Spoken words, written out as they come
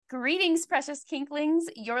Greetings, precious kinklings.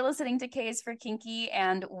 You're listening to K is for Kinky,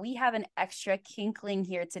 and we have an extra kinkling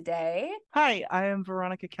here today. Hi, I am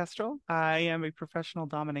Veronika Kestrel. I am a professional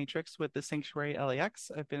dominatrix with the Sanctuary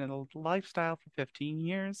LAX. I've been in a lifestyle for 15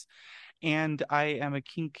 years, and I am a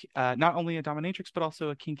kink, not only a dominatrix, but also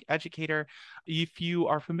a kink educator. If you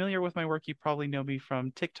are familiar with my work, you probably know me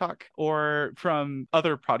from TikTok or from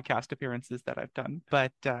other podcast appearances that I've done.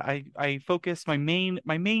 But I focus, my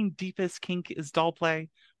main deepest kink is doll play,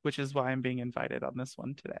 which is why I'm being invited on this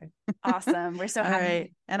one today. Awesome. We're so All happy.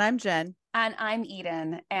 right. And I'm Jen. And I'm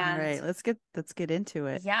Eden. And All right, let's get into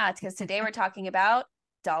it. yeah, because today we're talking about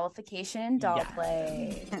dollification, doll Yeah.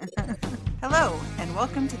 play. Hello, and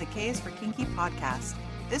welcome to the K is for Kinky podcast.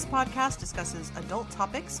 This podcast discusses adult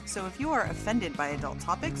topics, so if you are offended by adult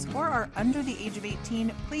topics or are under the age of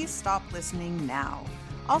 18, please stop listening now.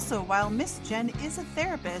 Also, while Miss Jen is a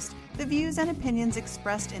therapist, the views and opinions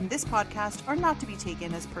expressed in this podcast are not to be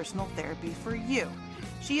taken as personal therapy for you.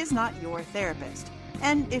 She is not your therapist.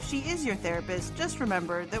 And if she is your therapist, just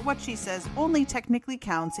remember that what she says only technically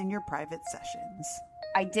counts in your private sessions.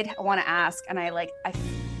 I did want to ask, and I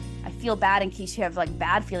feel bad in case you have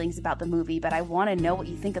bad feelings about the movie, but I want to know what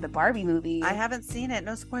you think of the Barbie movie. I haven't seen it.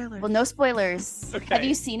 No spoilers. Well, no spoilers. Okay. Have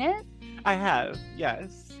you seen it? I have,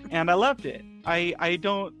 yes, and I loved it. I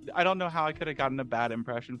don't know how I could have gotten a bad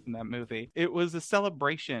impression from that movie. It was a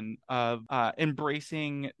celebration of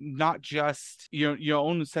embracing not just your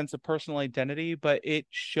own sense of personal identity, but it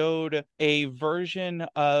showed a version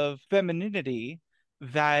of femininity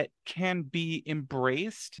that can be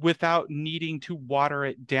embraced without needing to water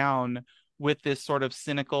it down with this sort of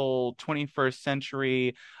cynical 21st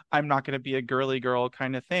century, I'm not going to be a girly girl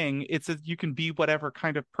kind of thing. You can be whatever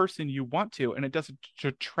kind of person you want to, and it doesn't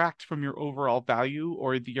detract from your overall value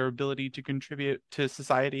or your ability to contribute to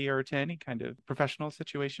society or to any kind of professional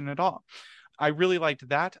situation at all. I really liked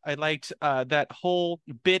that. I liked that whole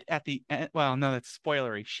bit at the end. Well, no, that's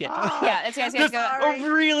spoilery shit. Yeah, it's guys That's go.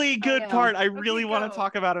 a really good part. I Okay, really want to go.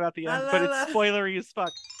 talk about it at the end, but it's spoilery as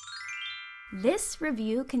fuck. This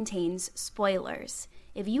review contains spoilers.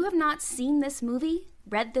 If you have not seen this movie,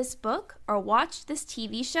 read this book, or watched this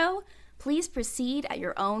TV show, please proceed at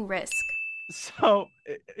your own risk. So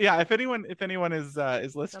yeah, if anyone is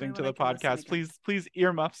listening to when the I can listen podcast, again. please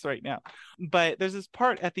earmuffs right now. But there's this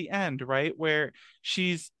part at the end, right, where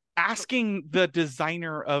she's asking the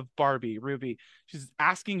designer of Barbie, Ruby, she's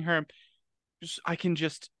asking her, I can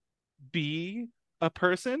just be a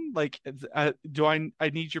person, do I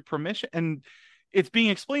need your permission? And it's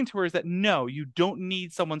being explained to her is that no, you don't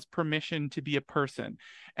need someone's permission to be a person.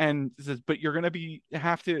 And says, but you're going to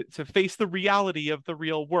have to face the reality of the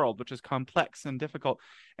real world, which is complex and difficult.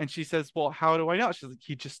 And she says, well, how do I know? She's like,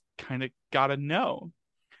 you just kind of gotta know.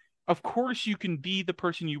 Of course you can be the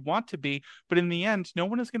person you want to be, but in the end, no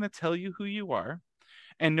one is going to tell you who you are.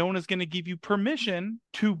 And no one is going to give you permission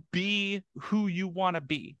to be who you want to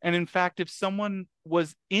be. And in fact, if someone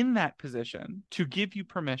was in that position to give you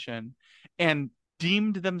permission and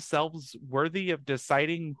deemed themselves worthy of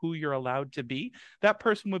deciding who you're allowed to be, that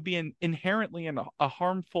person would be inherently a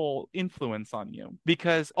harmful influence on you,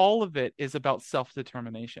 because all of it is about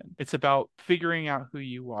self-determination. It's about figuring out who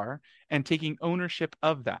you are and taking ownership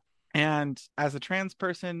of that. And as a trans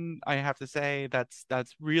person, I have to say that's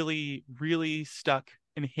really, really stuck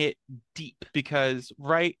and hit deep, because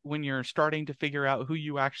right when you're starting to figure out who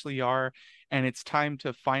you actually are and it's time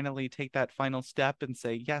to finally take that final step and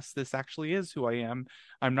say, yes, this actually is who I am.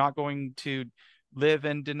 I'm not going to live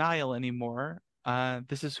in denial anymore.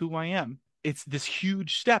 This is who I am. It's this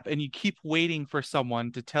huge step, and you keep waiting for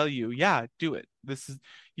someone to tell you, yeah, do it.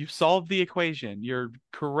 You've solved the equation. You're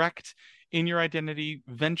correct in your identity.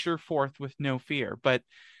 Venture forth with no fear. But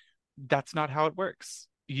that's not how it works.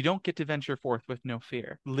 You don't get to venture forth with no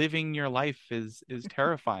fear. Living your life is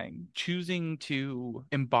terrifying. Choosing to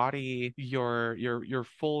embody your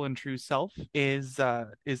full and true self is a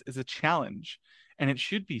challenge, and it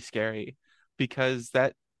should be scary, because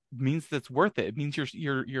that means that's worth it. It means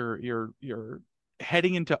you're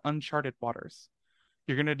heading into uncharted waters.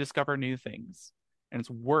 You're going to discover new things, and it's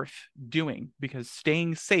worth doing, because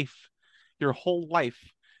staying safe your whole life,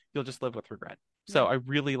 you'll just live with regret. So I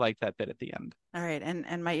really like that bit at the end. All right,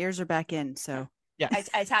 and my ears are back in, so Yes.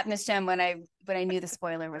 I tapped Miss Jem when I knew the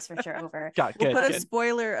spoiler was for sure over. Got we'll good. put Good.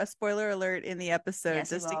 a spoiler alert in the episode,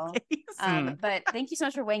 Yes, we just in will. case. But thank you so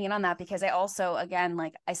much for weighing in on that, because I also, again,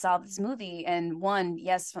 I saw this movie, and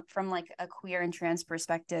yes, from a queer and trans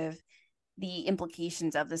perspective, the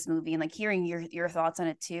implications of this movie, and hearing your thoughts on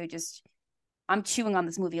it too, just I'm chewing on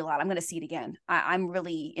this movie a lot. I'm going to see it again. I'm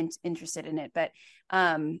really interested in it. But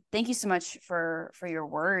thank you so much for your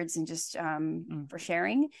words and just for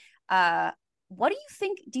sharing. What do you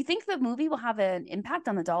think? Do you think the movie will have an impact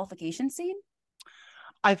on the dollification scene?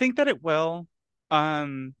 I think that it will.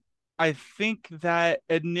 Um, I think that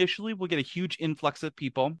initially we'll get a huge influx of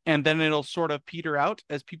people, and then it'll sort of peter out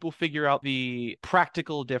as people figure out the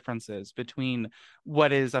practical differences between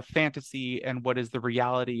what is a fantasy and what is the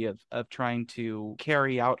reality of trying to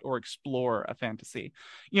carry out or explore a fantasy.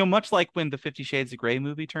 Much like when the 50 Shades of Grey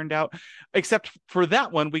movie turned out, except for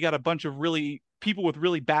that one, we got a bunch of really people with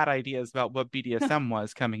really bad ideas about what BDSM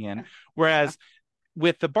was coming in. Whereas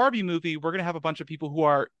with the Barbie movie, we're going to have a bunch of people who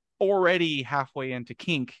are already halfway into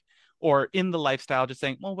kink or in the lifestyle just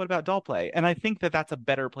saying, well, what about doll play? And I think that that's a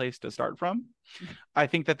better place to start from. I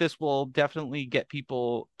think that this will definitely get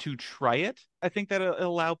people to try it. I think that it'll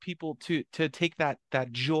allow people to take that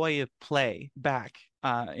joy of play back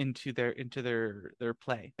into their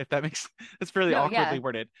play, if that makes it's fairly awkwardly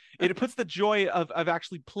worded. It puts the joy of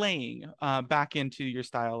actually playing back into your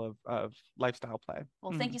style of lifestyle play.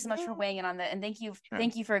 Well, thank you so much for weighing in on that, and thank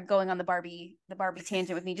you for going on the Barbie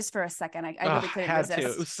tangent with me just for a second. I really couldn't resist.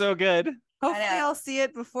 It was so good. Hopefully I'll see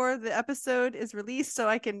it before the episode is released so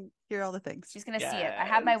I can hear all the things. She's gonna see it. I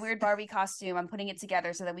have my weird Barbie costume. I'm putting it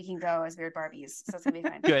together so that we can go as weird Barbies, so it's gonna be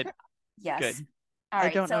fine. Good. Yes. Good. All right,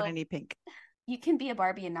 I don't own any pink. You can be a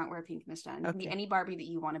Barbie and not wear pink, Miss Jen. You can be any Barbie that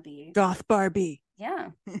you want to be. Goth Barbie. Yeah.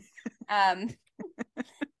 All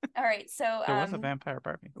right. So there was a vampire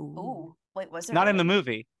Barbie. Ooh. Wait, was there? Not in the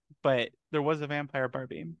movie, but there was a vampire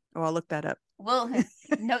Barbie. Oh, I'll look that up. Well,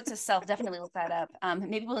 note to self, definitely look that up.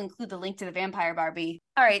 Maybe we'll include the link to the vampire Barbie.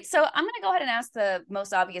 All right. So I'm going to go ahead and ask the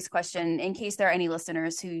most obvious question in case there are any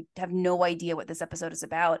listeners who have no idea what this episode is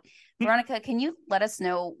about. Veronika, can you let us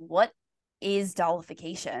know what is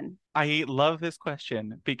dollification? I love this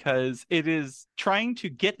question because it is trying to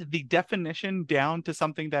get the definition down to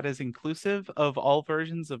something that is inclusive of all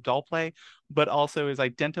versions of doll play, but also is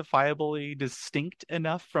identifiably distinct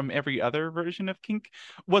enough from every other version of kink.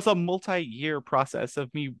 Was a multi-year process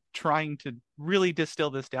of me trying to really distill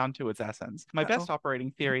this down to its essence. My best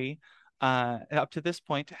operating theory up to this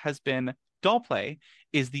point has been doll play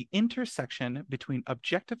is the intersection between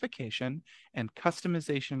objectification and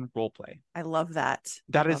customization roleplay. I love that.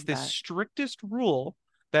 That is the strictest rule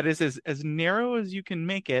that is as narrow as you can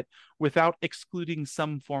make it without excluding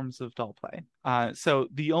some forms of doll play. So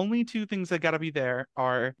the only two things that got to be there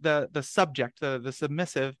are the subject, the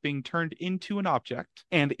submissive being turned into an object,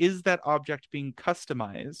 and is that object being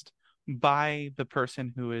customized by the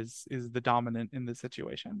person who is the dominant in the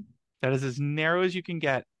situation. That is as narrow as you can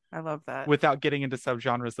get. I love that. Without getting into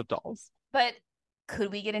subgenres of dolls. But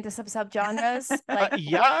could we get into some subgenres? Like,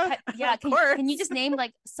 yeah. Can you just name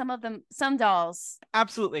like some dolls?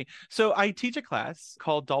 Absolutely. So I teach a class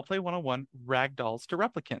called Doll Play 101, Rag Dolls to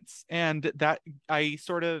Replicants. And that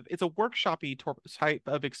it's a workshop-y type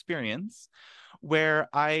of experience where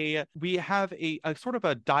we have a sort of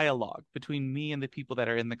a dialogue between me and the people that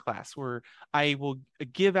are in the class, where I will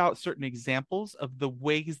give out certain examples of the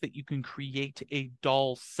ways that you can create a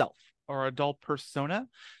doll self or a doll persona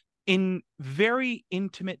in very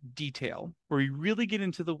intimate detail, where you really get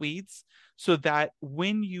into the weeds so that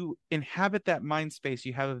when you inhabit that mind space,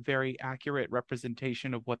 you have a very accurate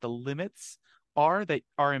representation of what the limits are that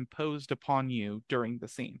are imposed upon you during the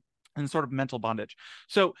scene and sort of mental bondage.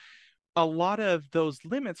 So a lot of those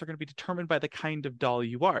limits are going to be determined by the kind of doll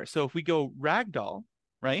you are. So if we go rag doll,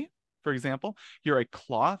 right? For example, you're a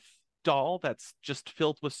cloth doll that's just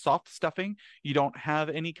filled with soft stuffing. You don't have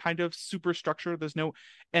any kind of superstructure. There's no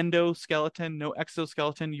endoskeleton, no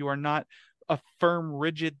exoskeleton. You are not a firm,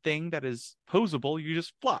 rigid thing that is posable. You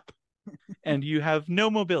just flop. And you have no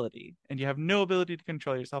mobility, and you have no ability to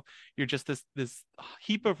control yourself. You're just this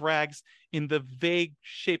heap of rags in the vague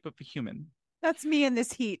shape of a human. That's me in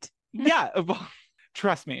this heat. Yeah, well,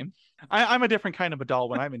 trust me, I'm a different kind of a doll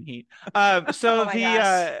when I'm in heat. Bump. So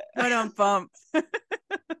yeah,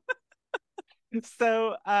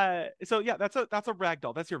 that's a rag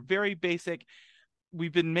doll. That's your very basic.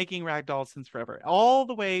 We've been making rag dolls since forever, all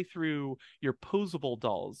the way through your posable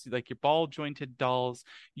dolls, like your ball jointed dolls,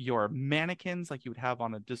 your mannequins like you would have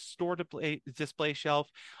on a display shelf,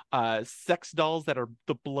 sex dolls that are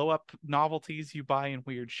the blow up novelties you buy in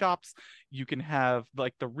weird shops, you can have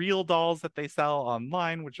like the real dolls that they sell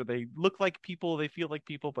online, which are they look like people, they feel like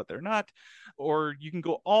people, but they're not. Or you can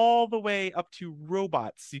go all the way up to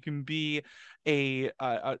robots. You can be a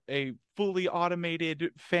fully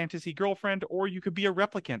automated fantasy girlfriend, or you could be a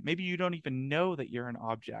replicant. Maybe you don't even know that you're an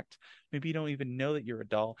object. Maybe you don't even know that you're a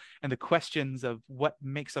doll. And the questions of what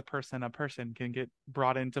makes a person can get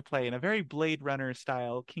brought into play in a very Blade Runner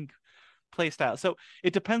style kink play style. So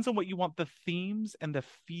it depends on what you want the themes and the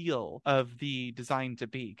feel of the design to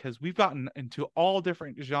be, because we've gotten into all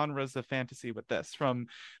different genres of fantasy with this, from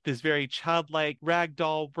this very childlike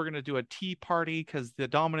ragdoll, we're going to do a tea party because the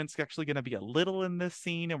dominant's actually going to be a little in this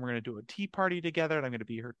scene, and we're going to do a tea party together, and I'm going to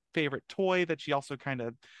be her favorite toy that she also kind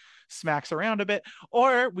of smacks around a bit.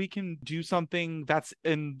 Or we can do something that's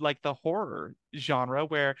in like the horror genre,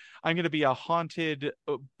 where I'm going to be a haunted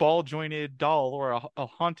ball jointed doll, or a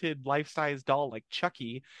haunted life-size doll like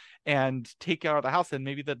Chucky, and take out of the house, and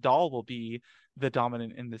maybe the doll will be the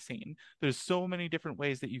dominant in the scene. There's so many different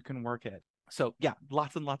ways that you can work it. So yeah,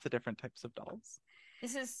 lots and lots of different types of dolls.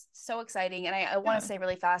 This is so exciting. And I want to say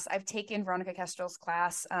really fast, I've taken Veronika Kestrel's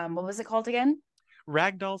class. What was it called again?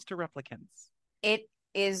 Ragdolls to Replicants. It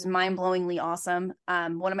is mind-blowingly awesome.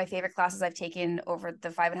 One of my favorite classes I've taken over the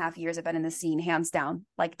 5.5 years I've been in the scene, hands down,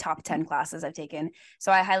 like top 10 classes I've taken.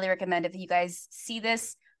 So I highly recommend, if you guys see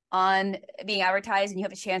this on being advertised and you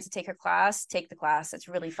have a chance to take her class, take the class. It's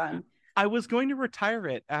really fun. I was going to retire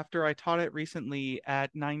it after I taught it recently at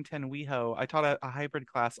 910 WeHo. I taught a hybrid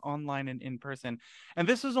class online and in person. And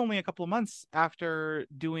this was only a couple of months after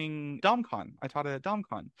doing DomCon. I taught it at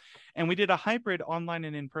DomCon. And we did a hybrid online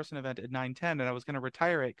and in-person event at 910. And I was going to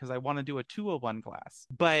retire it because I want to do a 201 class.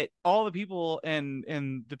 But all the people and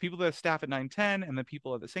the people that staff at 910 and the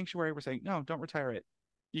people at the sanctuary were saying, no, don't retire it.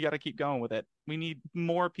 You got to keep going with it. We need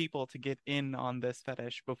more people to get in on this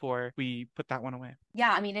fetish before we put that one away.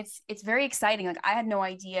 Yeah, I mean, it's very exciting. Like, I had no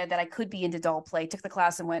idea that I could be into doll play. Took the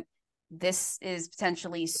class and went, this is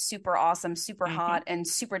potentially super awesome, super hot, and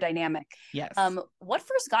super dynamic. Yes. What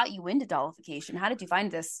first got you into dollification? How did you find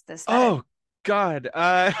this fetish? Oh God,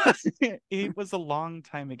 it was a long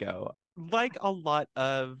time ago. Like a lot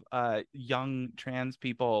of young trans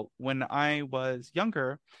people, when I was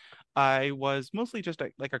younger, I was mostly just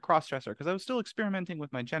like a cross-dresser because I was still experimenting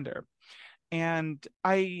with my gender. And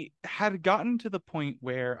I had gotten to the point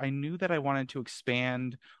where I knew that I wanted to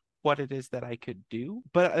expand what it is that I could do,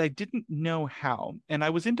 but I didn't know how. And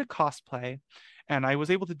I was into cosplay, and I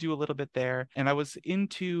was able to do a little bit there. And I was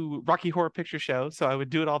into Rocky Horror Picture Show, so I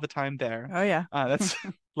would do it all the time there. Oh yeah, that's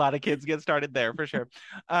a lot of kids get started there for sure.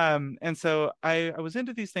 And so I was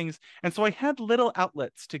into these things, and so I had little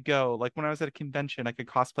outlets to go. Like when I was at a convention, I could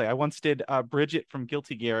cosplay. I once did Bridget from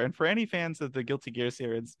Guilty Gear, and for any fans of the Guilty Gear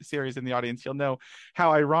series in the audience, you'll know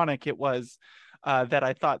how ironic it was that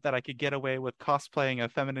I thought that I could get away with cosplaying a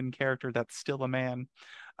feminine character that's still a man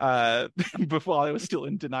before I was still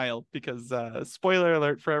in denial, because spoiler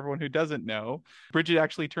alert for everyone who doesn't know, Bridget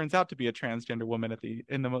actually turns out to be a transgender woman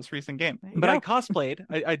in the most recent game. But I cosplayed.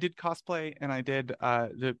 I did cosplay, and I did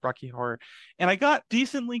the Rocky Horror, and I got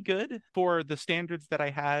decently good for the standards that I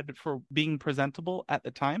had for being presentable at the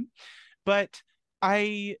time. But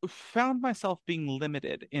I found myself being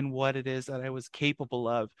limited in what it is that I was capable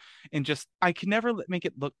of, and just I could never make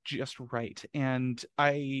it look just right, and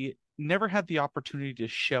I never had the opportunity to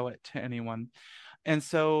show it to anyone. And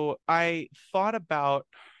so I thought about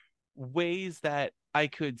ways that I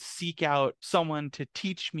could seek out someone to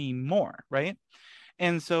teach me more, right?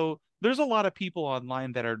 And so there's a lot of people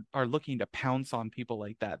online that are looking to pounce on people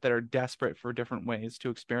like that are desperate for different ways to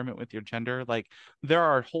experiment with your gender. Like, there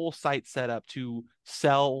are whole sites set up to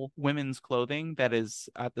sell women's clothing that is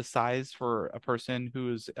at the size for a person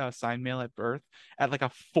who's assigned male at birth at like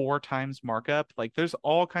a 4 times markup. Like, there's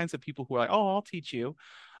all kinds of people who are like, oh, I'll teach you,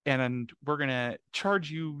 and we're gonna charge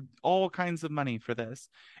you all kinds of money for this,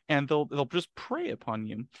 and they'll just prey upon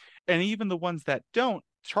you. And even the ones that don't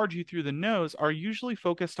charge you through the nose are usually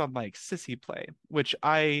focused on like sissy play, which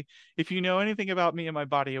if you know anything about me and my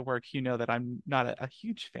body of work, you know that I'm not a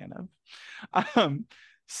huge fan of.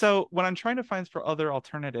 So when I'm trying to find for other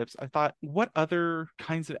alternatives, I thought, what other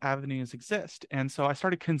kinds of avenues exist? And so I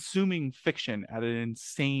started consuming fiction at an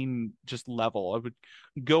insane just level. I would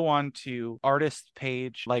go on to artist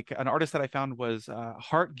page. Like, an artist that I found was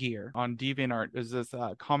Heart Gear on DeviantArt. It was this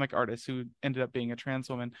comic artist who ended up being a trans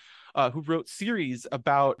woman. who wrote series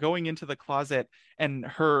about going into the closet and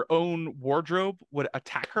her own wardrobe would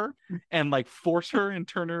attack her and like force her and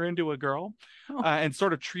turn her into a girl, and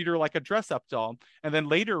sort of treat her like a dress-up doll. And then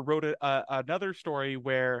later wrote another story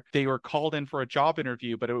where they were called in for a job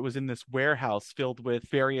interview, but it was in this warehouse filled with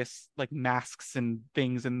various like masks and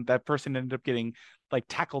things, and that person ended up getting like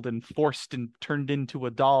tackled and forced and turned into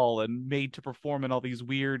a doll and made to perform in all these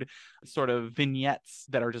weird sort of vignettes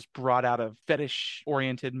that are just brought out of fetish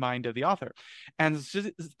oriented mind of the author. And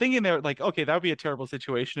just thinking there, like, okay, that would be a terrible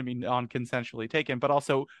situation to be non-consensually taken, but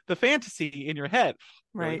also the fantasy in your head,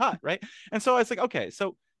 really hot, right? And so I was like, okay,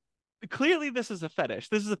 so clearly this is a fetish.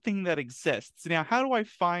 This is a thing that exists. Now, how do I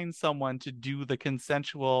find someone to do the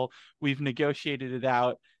consensual, we've negotiated it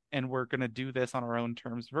out, and we're going to do this on our own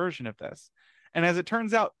terms version of this? And as it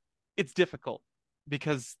turns out, it's difficult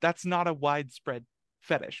because that's not a widespread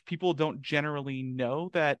fetish. People don't generally know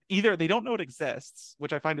that. Either they don't know it exists,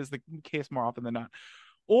 which I find is the case more often than not,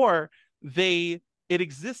 or it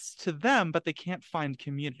exists to them, but they can't find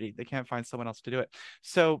community. They can't find someone else to do it.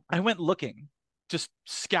 So I went looking, just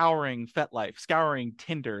scouring FetLife, scouring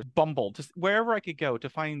Tinder, Bumble, just wherever I could go to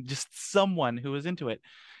find just someone who was into it.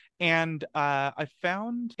 And I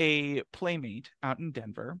found a playmate out in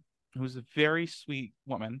Denver who was a very sweet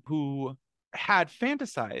woman who had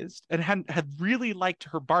fantasized and had really liked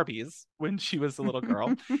her Barbies when she was a little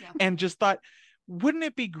girl, and just thought, wouldn't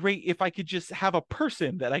it be great if I could just have a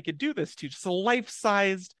person that I could do this to, just a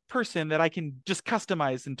life-sized person that I can just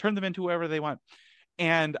customize and turn them into whoever they want.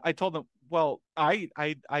 And I told them, well,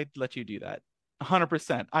 I'd let you do that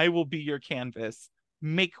 100%. I will be your canvas.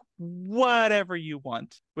 Make whatever you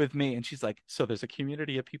want with me. And she's like, so there's a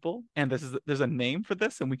community of people and there's a name for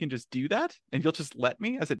this and we can just do that and you'll just let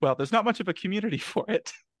me? I said, well, there's not much of a community for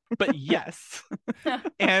it, but yes.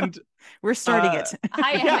 And we're starting it.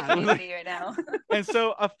 I am a community right now. And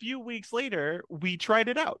so a few weeks later, we tried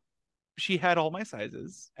it out. She had all my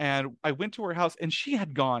sizes and I went to her house and she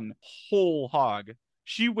had gone whole hog.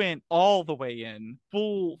 She went all the way in,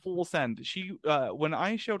 full send. She, when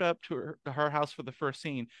I showed up to her house for the first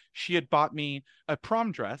scene, she had bought me a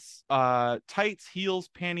prom dress, tights, heels,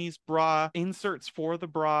 panties, bra, inserts for the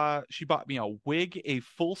bra. She bought me a wig, a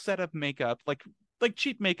full set of makeup, like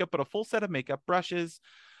cheap makeup, but a full set of makeup, brushes,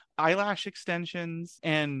 eyelash extensions,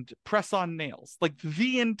 and press-on nails, like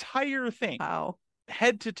the entire thing. Wow.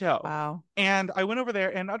 Head to toe. Wow. And I went over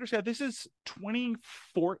there and understand this is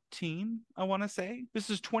 2014, I want to say. This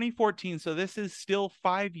is 2014, so this is still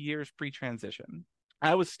 5 years pre-transition.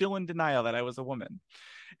 I was still in denial that I was a woman.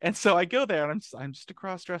 And so I go there and I'm just a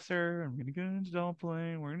cross-dresser. I'm going to go into doll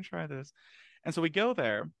play. We're going to try this. And so we go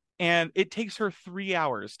there and it takes her 3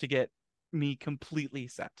 hours to get me completely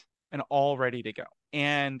set and all ready to go.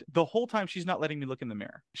 And the whole time she's not letting me look in the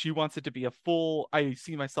mirror. She wants it to be a full, I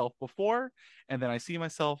see myself before, and then I see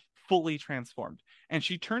myself fully transformed. And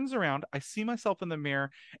she turns around, I see myself in the mirror,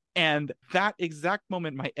 and that exact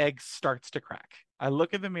moment, my egg starts to crack. I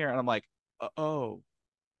look in the mirror and I'm like, oh,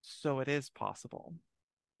 so it is possible.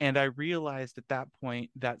 And I realized at that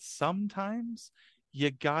point that sometimes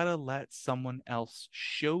you gotta let someone else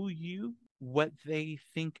show you what they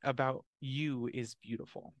think about you is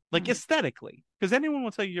beautiful, like aesthetically, because anyone will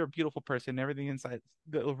tell you you're a beautiful person, everything inside,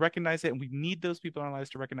 they'll recognize it, and we need those people in our lives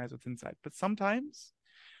to recognize what's inside. But sometimes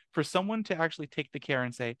for someone to actually take the care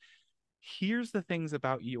and say, here's the things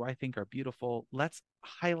about you I think are beautiful, let's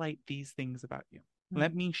highlight these things about you,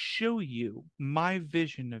 let me show you my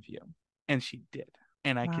vision of you. And she did,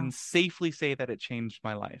 and I can safely say that it changed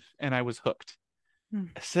my life, and I was hooked.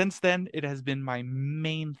 Since then, it has been my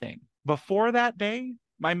main thing. Before that day,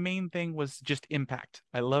 my main thing was just impact.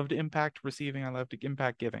 I loved impact receiving. I loved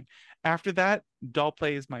impact giving. After that, doll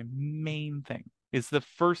play is my main thing. It's the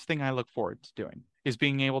first thing I look forward to doing, is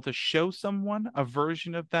being able to show someone a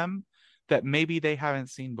version of them that maybe they haven't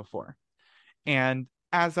seen before. And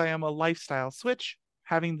as I am a lifestyle switch,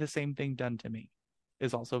 having the same thing done to me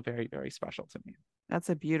is also very, very special to me. That's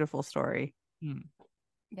a beautiful story.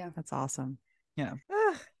 Yeah. That's awesome. Yeah.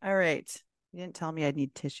 All right. You didn't tell me I'd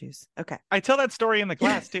need tissues. Okay. I tell that story in the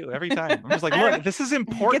class too, every time. I'm just like, look, this is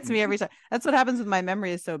important. It gets me every time. That's what happens with my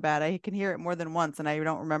memory is so bad. I can hear it more than once and I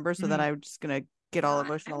don't remember. So then I'm just going to get all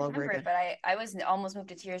emotional over again. But I was almost moved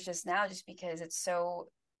to tears just now, just because it's so,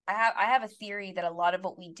 I have a theory that a lot of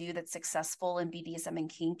what we do that's successful in BDSM and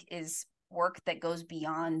kink is work that goes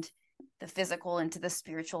beyond the physical into the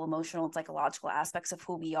spiritual, emotional, and psychological aspects of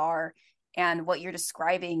who we are. And what you're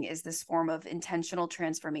describing is this form of intentional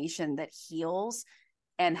transformation that heals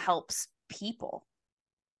and helps people.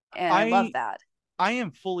 And I love that. I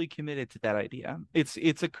am fully committed to that idea. It's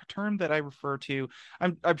a term that I refer to.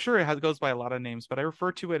 I'm sure goes by a lot of names, but I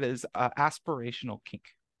refer to it as aspirational kink.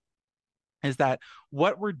 Is that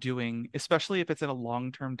what we're doing, especially if it's in a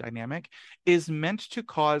long-term dynamic, is meant to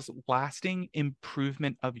cause lasting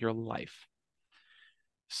improvement of your life.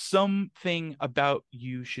 Something about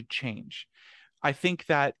you should change. I think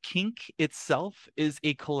that kink itself is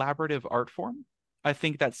a collaborative art form. I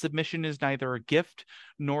think that submission is neither a gift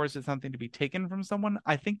nor is it something to be taken from someone.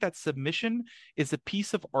 I think that submission is a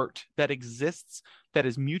piece of art that exists, that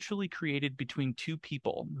is mutually created between two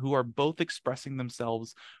people who are both expressing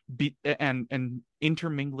themselves and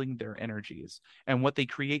intermingling their energies. And what they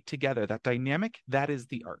create together, that dynamic, that is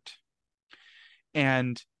the art.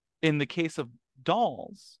 And in the case of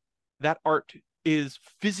dolls, that art is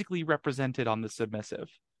physically represented on the submissive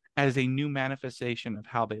as a new manifestation of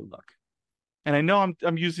how they look. And I know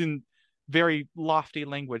I'm using very lofty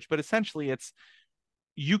language, but essentially it's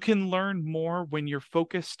you can learn more when you're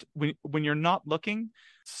focused, when you're not looking.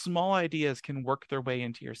 Small ideas can work their way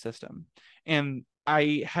into your system. And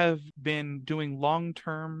I have been doing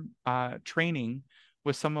long-term training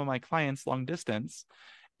with some of my clients long distance.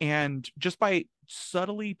 And just by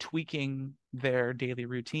subtly tweaking their daily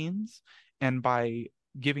routines and by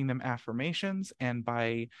giving them affirmations and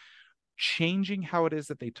by changing how it is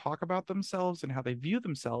that they talk about themselves and how they view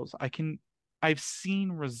themselves, I've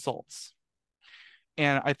seen results.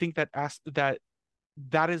 And I think that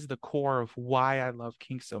that is the core of why I love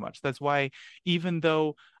kink so much. That's why even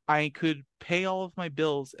though I could pay all of my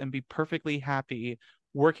bills and be perfectly happy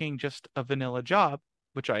working just a vanilla job,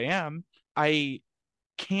 which I am, I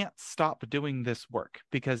can't stop doing this work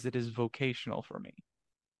because it is vocational for me.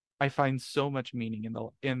 I find so much meaning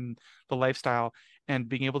in the lifestyle, and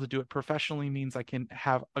being able to do it professionally means I can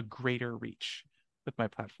have a greater reach with my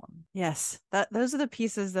platform. Yes, those are the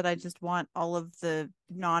pieces that I just want all of the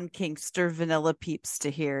non-kinkster vanilla peeps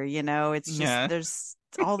to hear. It's just there's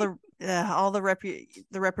all the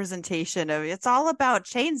representation of it's all about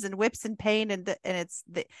chains and whips and pain, and it's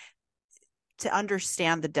to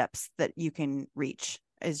understand the depths that you can reach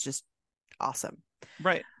is just awesome.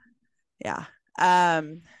 Right. Yeah.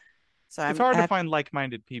 So it's hard to find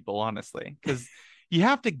like-minded people, honestly, because you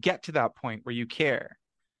have to get to that point where you care.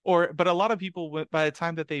 But a lot of people, by the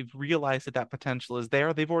time that they've realized that potential is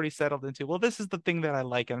there, they've already settled into, well, this is the thing that I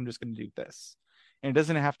like, and I'm just going to do this. And it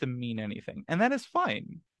doesn't have to mean anything. And that is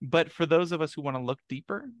fine. But for those of us who want to look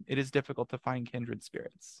deeper, it is difficult to find kindred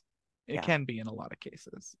spirits. It can be in a lot of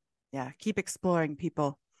cases. Yeah. Keep exploring,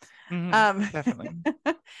 people. Definitely.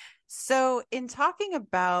 So in talking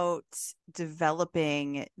about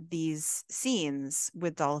developing these scenes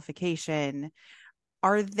with dollification,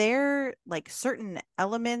 are there like certain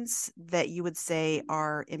elements that you would say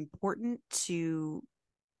are important to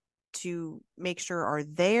make sure are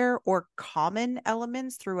there, or common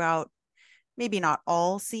elements throughout, maybe not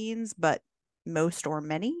all scenes, but most or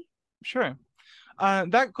many? Sure.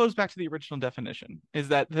 That goes back to the original definition, is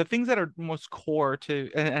that the things that are most core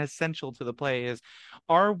to and essential to the play is,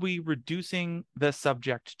 are we reducing the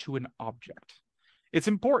subject to an object? It's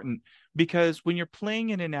important because when you're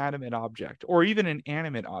playing an inanimate object or even an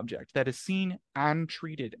animate object that is seen and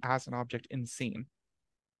treated as an object in scene,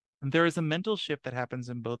 there is a mental shift that happens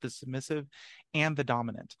in both the submissive and the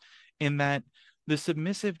dominant, in that the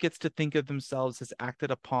submissive gets to think of themselves as acted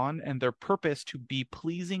upon and their purpose to be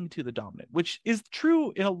pleasing to the dominant, which is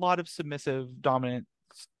true in a lot of submissive dominant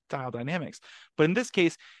style dynamics. But in this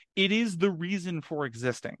case, it is the reason for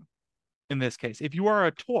existing. In this case, if you are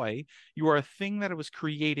a toy, you are a thing that was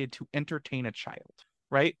created to entertain a child,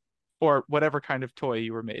 right? Or whatever kind of toy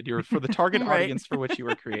you were made. You're for the target Right. audience for which you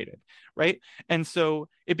were created, right? And so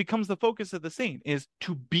it becomes the focus of the scene is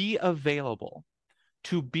to be available,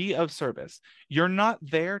 to be of service. You're not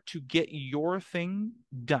there to get your thing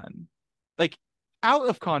done. Like, out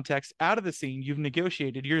of context, out of the scene, you've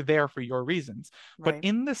negotiated, you're there for your reasons. But Right.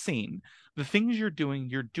 in the scene, the things you're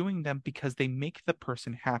doing them because they make the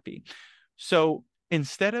person happy. So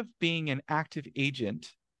instead of being an active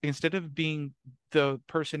agent, instead of being the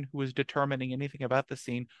person who is determining anything about the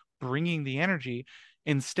scene, bringing the energy,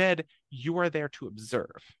 instead, you are there to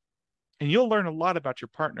observe. And you'll learn a lot about your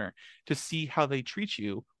partner to see how they treat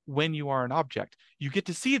you when you are an object. You get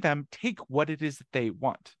to see them take what it is that they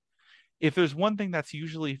want. If there's one thing that's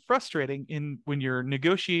usually frustrating when you're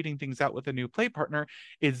negotiating things out with a new play partner,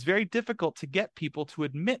 it's very difficult to get people to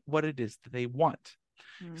admit what it is that they want.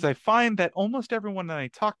 Because I find that almost everyone that I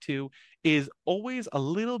talk to is always a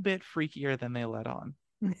little bit freakier than they let on.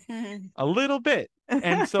 A little bit.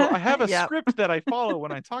 And so I have a script that I follow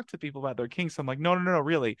when I talk to people about their kinks. I'm like, no,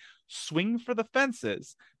 really. Swing for the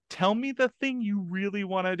fences. Tell me the thing you really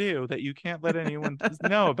want to do that you can't let anyone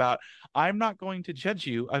know about. I'm not going to judge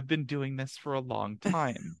you. I've been doing this for a long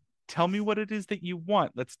time. Tell me what it is that you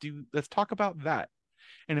want. Let's talk about that.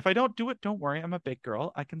 And if I don't do it, don't worry. I'm a big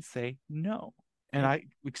girl. I can say no. And I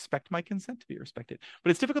expect my consent to be respected.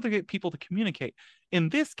 But it's difficult to get people to communicate. In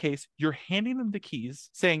this case, you're handing them the keys,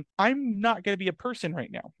 saying, I'm not going to be a person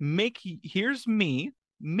right now. Here's me.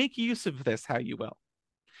 Make use of this how you will.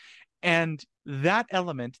 And that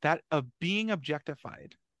element, that of being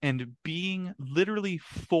objectified and being literally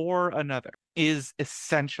for another, is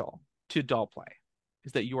essential to doll play,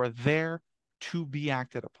 is that you are there to be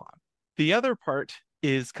acted upon. The other part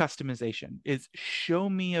is customization, is show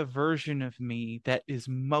me a version of me that is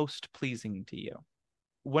most pleasing to you.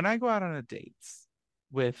 When I go out on a dates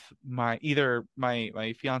with either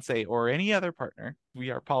my fiance or any other partner, we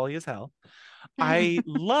are poly as hell. I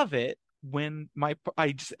love it when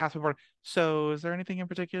I just ask my partner, so is there anything in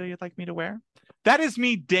particular you'd like me to wear? That is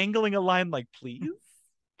me dangling a line like,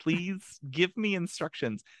 please give me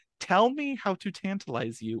instructions. Tell me how to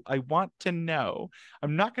tantalize you. I want to know.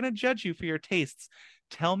 I'm not going to judge you for your tastes.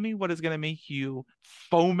 Tell me what is going to make you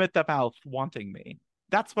foam at the mouth wanting me.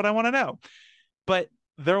 That's what I want to know. But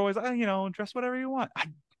they're always, dress whatever you want.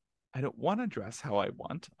 I don't want to dress how I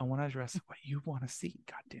want. I want to dress what you want to see.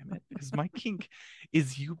 God damn it. Because my kink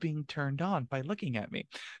is you being turned on by looking at me.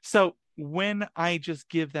 So when I just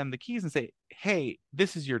give them the keys and say, hey,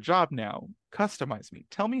 this is your job now, customize me.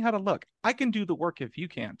 Tell me how to look. I can do the work if you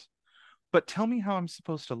can't. But tell me how I'm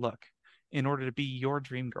supposed to look in order to be your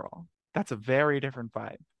dream girl. That's a very different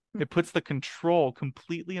vibe. It puts the control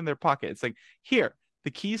completely in their pocket. It's like, here,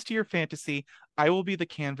 the keys to your fantasy. I will be the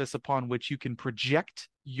canvas upon which you can project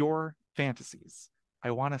your fantasies.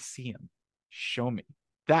 I want to see them. Show me.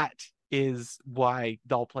 That is why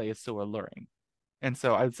doll play is so alluring. And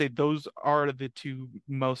so I would say those are the two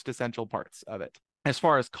most essential parts of it. As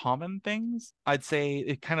far as common things, I'd say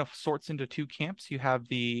it kind of sorts into two camps. You have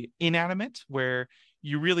the inanimate, where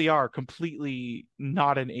you really are completely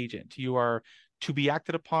not an agent. You are to be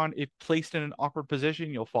acted upon. If placed in an awkward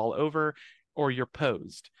position, you'll fall over, or you're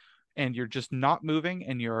posed and you're just not moving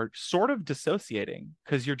and you're sort of dissociating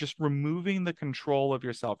because you're just removing the control of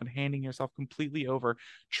yourself and handing yourself completely over,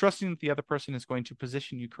 trusting that the other person is going to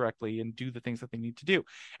position you correctly and do the things that they need to do.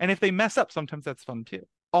 And if they mess up, sometimes that's fun too.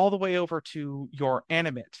 All the way over to your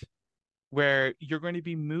animate, where you're going to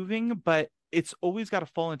be moving, but it's always got to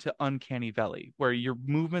fall into uncanny valley, where your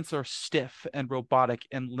movements are stiff and robotic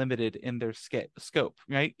and limited in their scope,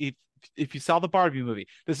 right? If you saw the Barbie movie,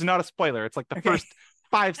 this is not a spoiler. It's like the first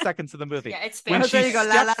 5 seconds of the movie. Yeah, it's When there you go,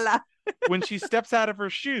 la la la. When she steps out of her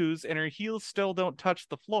shoes and her heels still don't touch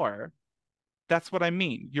the floor, that's what I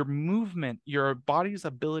mean. Your movement, your body's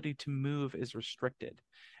ability to move is restricted.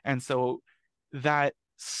 And so that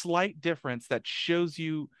slight difference that shows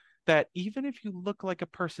you that even if you look like a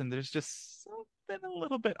person, there's just something a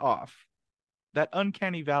little bit off. That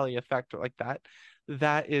uncanny valley effect like that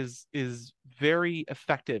is very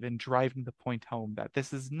effective in driving the point home that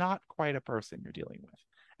this is not quite a person you're dealing with,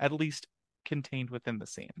 at least contained within the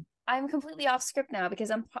scene. I'm completely off script now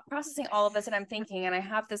because I'm processing all of this and I'm thinking, and I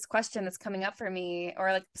have this question that's coming up for me,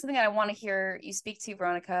 or like something that I want to hear you speak to,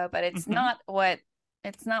 Veronika, but it's not what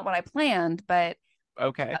I planned. But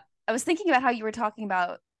okay, I was thinking about how you were talking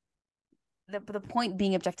about the point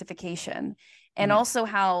being objectification, and also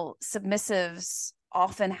how submissives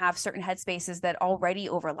often have certain headspaces that already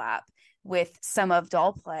overlap with some of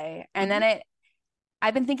doll play. And then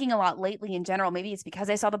I've been thinking a lot lately in general, maybe it's because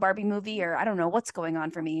I saw the Barbie movie, or I don't know what's going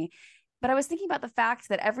on for me, but I was thinking about the fact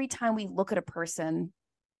that every time we look at a person,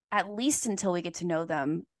 at least until we get to know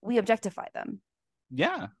them, we objectify them.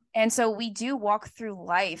 Yeah. And so we do walk through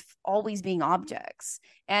life always being objects.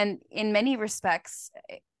 And in many respects,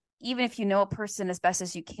 even if you know a person as best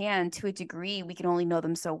as you can, to a degree, we can only know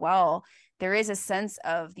them so well. There is a sense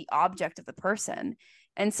of the object of the person.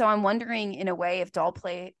 And so I'm wondering, in a way, if doll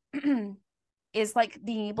play is like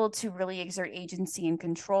being able to really exert agency and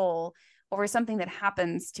control over something that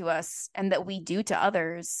happens to us and that we do to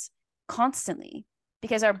others constantly,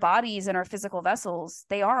 because our bodies and our physical vessels,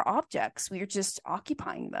 they are objects. We are just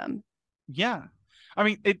occupying them. Yeah. I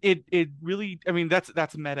mean, it really, I mean,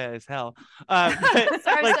 that's meta as hell. But,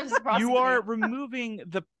 like, you are removing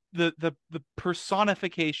the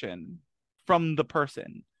personification from the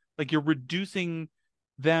person. Like, you're reducing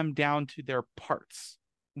them down to their parts,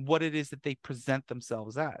 what it is that they present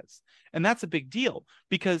themselves as. And that's a big deal,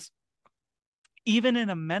 because even in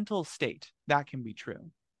a mental state, that can be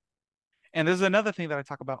true. And there's another thing that I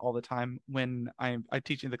talk about all the time when I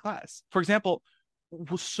teach in the class. For example,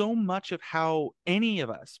 so much of how any of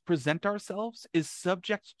us present ourselves is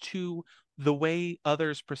subject to the way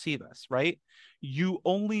others perceive us, right? You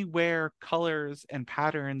only wear colors and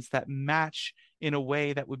patterns that match in a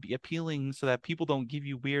way that would be appealing so that people don't give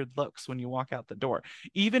you weird looks when you walk out the door.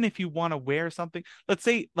 Even if you want to wear something, let's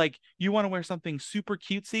say like you want to wear something super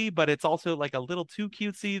cutesy, but it's also like a little too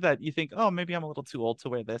cutesy that you think, oh, maybe I'm a little too old to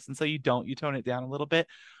wear this. And so you tone it down a little bit.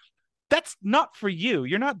 That's not for you.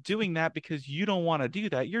 You're not doing that because you don't want to do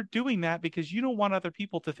that. You're doing that because you don't want other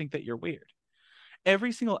people to think that you're weird.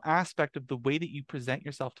 Every single aspect of the way that you present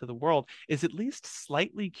yourself to the world is at least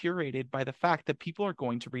slightly curated by the fact that people are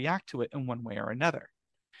going to react to it in one way or another.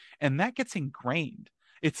 And that gets ingrained.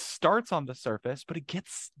 It starts on the surface, but it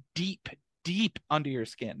gets deep, deep under your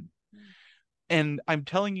skin. And I'm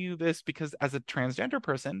telling you this because as a transgender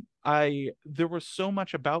person, there was so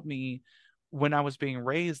much about me when I was being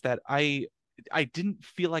raised that I didn't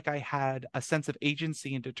feel like I had a sense of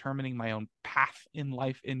agency in determining my own path in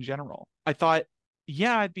life in general. I thought,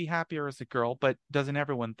 yeah, I'd be happier as a girl, but doesn't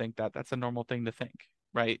everyone think that? That's a normal thing to think,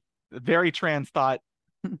 right? Very trans thought.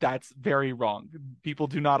 That's very wrong. People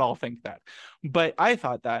do not all think that. But I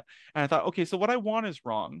thought that. And I thought, okay, so what I want is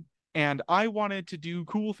wrong. And I wanted to do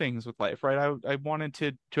cool things with life, right? I wanted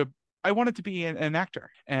to be an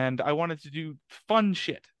actor and I wanted to do fun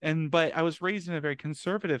shit. But I was raised in a very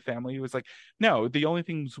conservative family. It was like, no, the only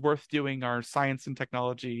things worth doing are science and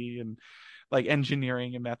technology and like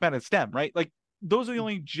engineering and mathematics, STEM, right? Like those are the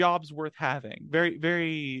only jobs worth having. Very,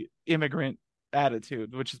 very immigrant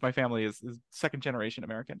attitude, which is my family is second generation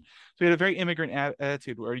American. So we had a very immigrant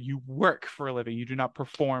attitude where you work for a living, you do not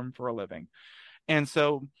perform for a living. And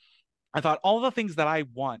so I thought all the things that I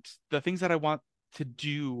want, the things that I want to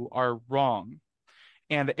do are wrong.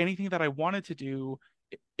 And anything that I wanted to do,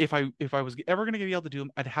 if I was ever going to be able to do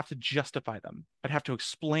them, I'd have to justify them. I'd have to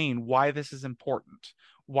explain why this is important,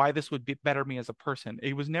 why this would better me as a person.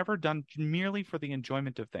 It was never done merely for the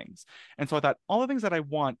enjoyment of things. And so I thought all the things that I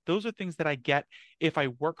want, those are things that I get if I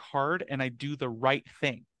work hard and I do the right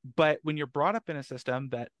thing. But when you're brought up in a system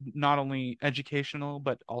that not only educational,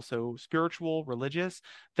 but also spiritual, religious,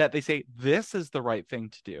 that they say this is the right thing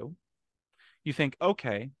to do, you think,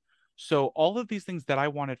 okay, so all of these things that I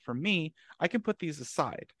wanted for me, I can put these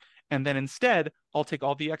aside. And then instead, I'll take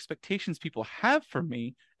all the expectations people have for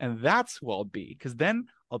me, and that's who I'll be, because then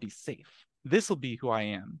I'll be safe. This will be who I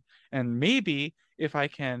am. And maybe if I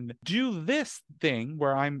can do this thing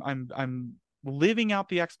where I'm living out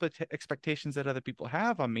the expectations that other people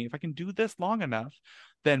have on me, if I can do this long enough,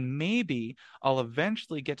 then maybe I'll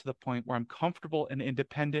eventually get to the point where I'm comfortable and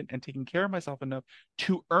independent and taking care of myself enough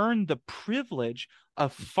to earn the privilege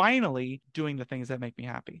of finally doing the things that make me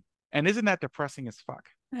happy. And isn't that depressing as fuck?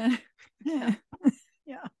 Yeah.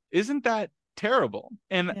 Isn't that terrible?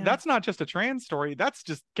 And Yeah. that's not just a trans story. That's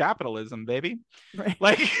just capitalism, baby. Right.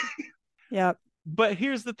 Like, yeah. But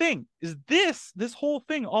here's the thing: is this whole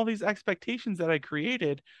thing, all these expectations that I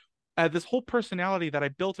created, this whole personality that I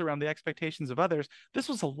built around the expectations of others, this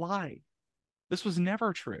was a lie. This was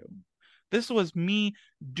never true. This was me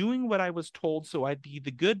doing what I was told so I'd be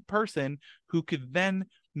the good person who could then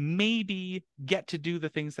maybe get to do the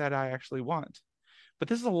things that I actually want. But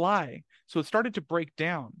this is a lie. So it started to break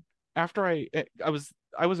down after I was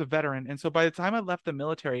a veteran. And so by the time I left the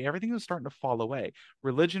military, everything was starting to fall away.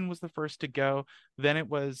 Religion was the first to go. Then it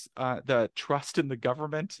was the trust in the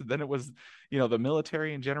government. Then it was, the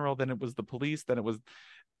military in general. Then it was the police. Then it was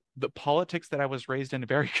the politics that I was raised in,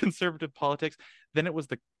 very conservative politics. Then it was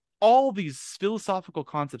all these philosophical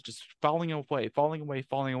concepts just falling away.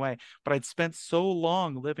 But I'd spent so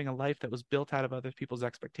long living a life that was built out of other people's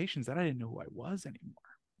expectations that I didn't know who I was anymore.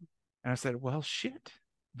 And I said, well, shit.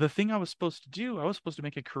 The thing I was supposed to do, I was supposed to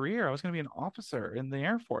make a career. I was going to be an officer in the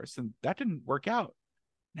Air Force, and that didn't work out.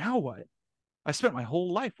 Now what? I spent my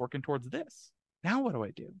whole life working towards this. Now what do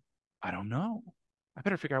I do? I don't know. I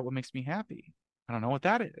better figure out what makes me happy. I don't know what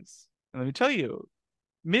that is. And let me tell you,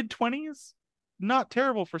 mid-20s, not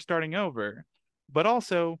terrible for starting over, but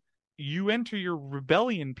also you enter your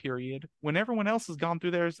rebellion period when everyone else has gone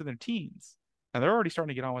through theirs in their teens, and they're already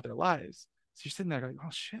starting to get on with their lives. So you're sitting there going,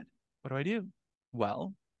 oh shit, what do I do?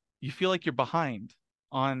 Well, you feel like you're behind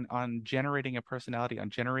on generating a personality,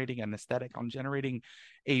 on generating an aesthetic, on generating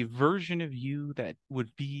a version of you that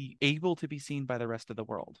would be able to be seen by the rest of the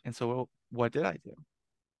world. And so what did I do?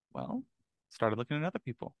 Well, started looking at other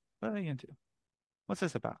people. What are they into? What's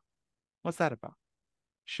this about? What's that about?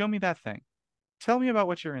 Show me that thing. Tell me about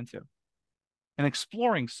what you're into. And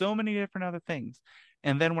exploring so many different other things.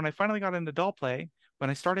 And then when I finally got into doll play, when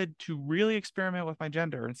I started to really experiment with my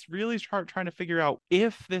gender and really start trying to figure out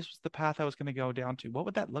if this was the path I was going to go down to, what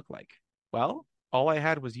would that look like? Well, All I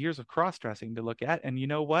had was years of cross-dressing to look at. And you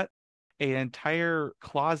know what? An entire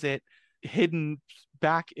closet hidden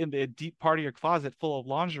back in the deep part of your closet full of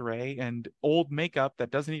lingerie and old makeup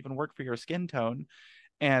that doesn't even work for your skin tone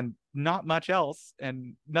and not much else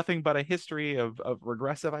and nothing but a history of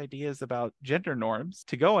regressive ideas about gender norms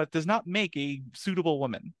to go with does not make a suitable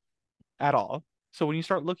woman at all. So when you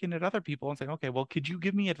start looking at other people and saying, okay, well, could you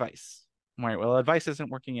give me advice? All right, well, advice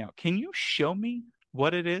isn't working out. Can you show me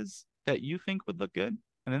what it is that you think would look good?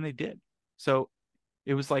 And then they did. So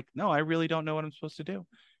it was like, no, I really don't know what I'm supposed to do.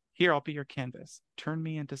 Here, I'll be your canvas. Turn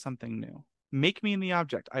me into something new. Make me in the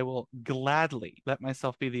object. I will gladly let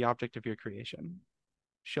myself be the object of your creation.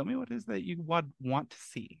 Show me what it is that you want to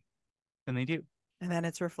see. And they do. And then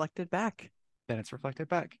it's reflected back. Yeah.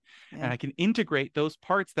 Yeah. And I can integrate those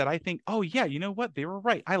parts that I think, oh, yeah, you know what? They were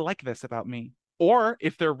right. I like this about me. Or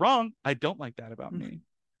if they're wrong, I don't like that about me.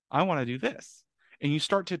 I want to do this. And you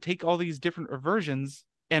start to take all these different versions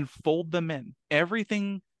and fold them in.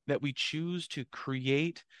 Everything that we choose to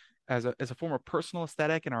create as a form of personal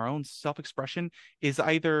aesthetic and our own self-expression is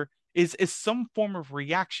some form of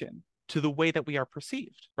reaction to the way that we are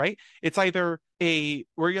perceived, right? It's we're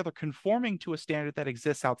either conforming to a standard that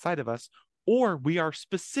exists outside of us, or we are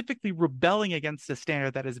specifically rebelling against a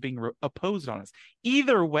standard that is being opposed on us.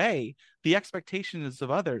 Either way, the expectations of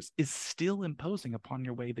others is still imposing upon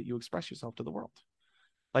your way that you express yourself to the world.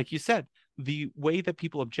 Like you said, the way that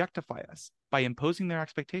people objectify us by imposing their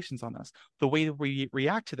expectations on us, the way that we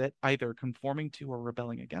react to that, either conforming to or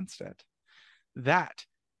rebelling against it, that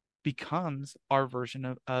becomes our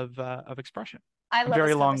version of expression. I love I'm very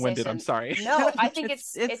this long-winded. I'm conversation. sorry. No, I think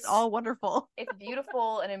it's all wonderful. It's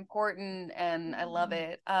beautiful and important, and I love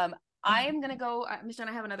it. I am gonna go, Ms. Jen,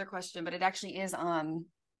 I have another question, but it actually is on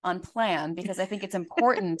plan because I think it's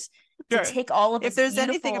important to take all of this. If there's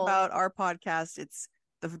anything about our podcast, it's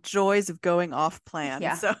the joys of going off plan.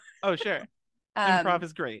 Yeah. So oh, sure. Improv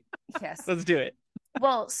is great. Yes. Let's do it.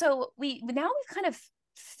 Well, so we've kind of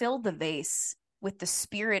filled the vase with the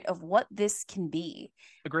spirit of what this can be.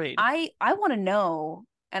 Agreed. I want to know,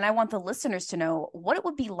 and I want the listeners to know what it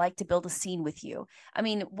would be like to build a scene with you. I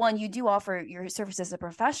mean, one, you do offer your service as a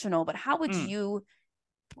professional, but how would you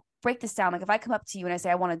break this down? Like if I come up to you and I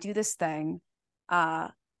say, I want to do this thing,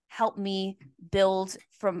 help me build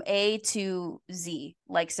from A to Z.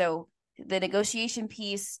 Like, so the negotiation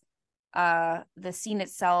piece, the scene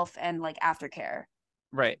itself, and like aftercare.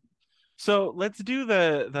 Right. So let's do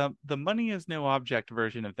the money is no object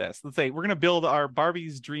version of this. Let's say we're going to build our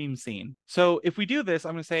Barbie's dream scene. So if we do this,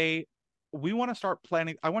 I'm going to say, we want to start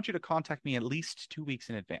planning. I want you to contact me at least 2 weeks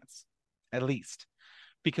in advance, at least,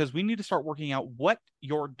 because we need to start working out what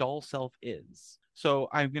your doll self is. So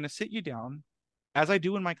I'm going to sit you down as I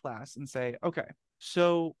do in my class and say, okay,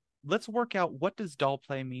 so let's work out, what does doll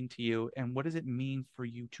play mean to you? And what does it mean for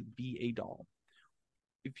you to be a doll?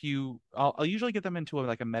 I'll usually get them into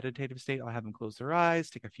a meditative state. I'll have them close their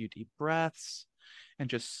eyes, take a few deep breaths,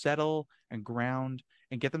 and just settle and ground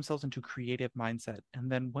and get themselves into a creative mindset.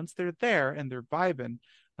 And then once they're there and they're vibing,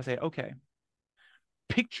 I say, okay,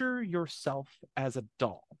 picture yourself as a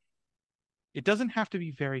doll. It doesn't have to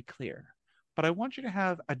be very clear, but I want you to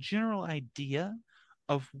have a general idea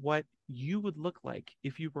of what you would look like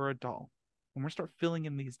if you were a doll. And we're going to start filling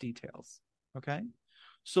in these details. Okay?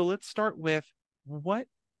 So let's start with, what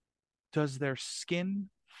does their skin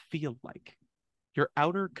feel like? Your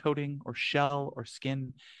outer coating or shell or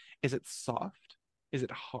skin, is it soft? Is it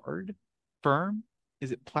hard? Firm?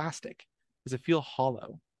 Is it plastic? Does it feel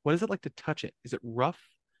hollow? What is it like to touch it? Is it rough,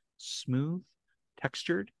 smooth,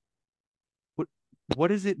 textured?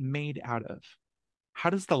 What is it made out of? How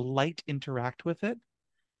does the light interact with it?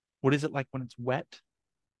 What is it like when it's wet?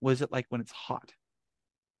 What is it like when it's hot?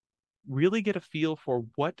 Really get a feel for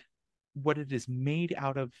what it is made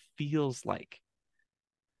out of feels like.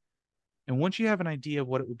 And once you have an idea of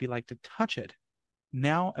what it would be like to touch it,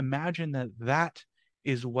 now imagine that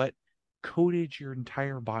is what coated your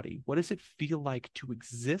entire body. What does it feel like to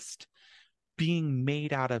exist being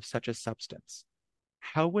made out of such a substance?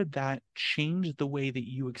 How would that change the way that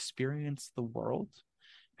you experience the world?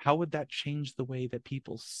 How would that change the way that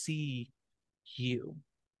people see you?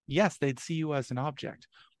 Yes, they'd see you as an object,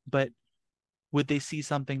 but would they see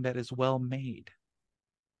something that is well made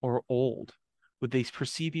or old? Would they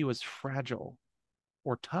perceive you as fragile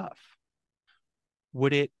or tough?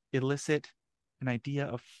 Would it elicit an idea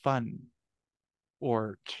of fun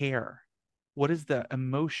or care? What is the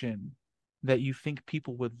emotion that you think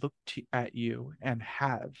people would look at you and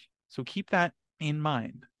have? So keep that in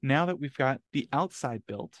mind. Now that we've got the outside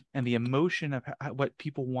built and the emotion of what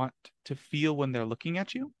people want to feel when they're looking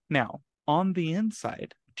at you, now on the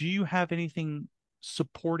inside, do you have anything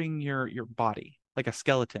supporting your body, like a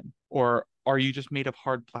skeleton? Or are you just made of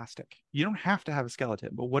hard plastic? You don't have to have a skeleton,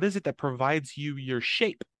 but what is it that provides you your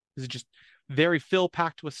shape? Is it just very fill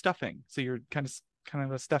packed with stuffing? So you're kind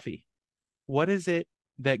of a stuffy. What is it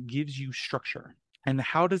that gives you structure? And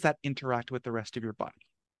how does that interact with the rest of your body?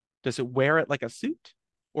 Does it wear it like a suit,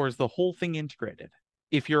 or is the whole thing integrated?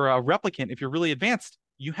 If you're a replicant, if you're really advanced,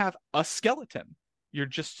 you have a skeleton. You're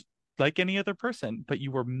just like any other person, but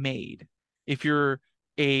you were made. If you're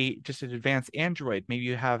just an advanced android, maybe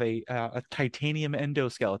you have a titanium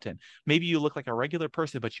endoskeleton. Maybe you look like a regular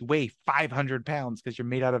person, but you weigh 500 pounds because you're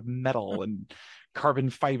made out of metal and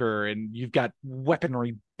carbon fiber, and you've got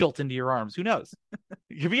weaponry built into your arms. Who knows?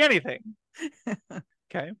 It could be anything.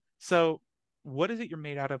 Okay. So what is it you're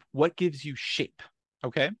made out of? What gives you shape?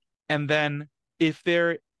 Okay. And then if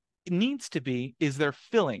there needs to be, is there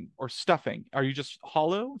filling or stuffing? Are you just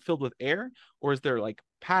hollow, filled with air? Or is there like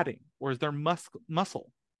padding? Or is there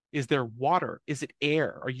muscle? Is there water? Is it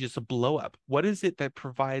air? Are you just a blow up? What is it that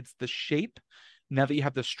provides the shape? Now that you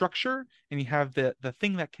have the structure and you have the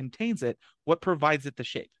thing that contains it, what provides it the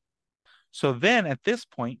shape? So then at this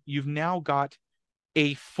point, you've now got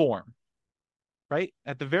a form, right?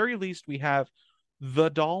 At the very least, we have the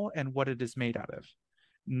doll and what it is made out of.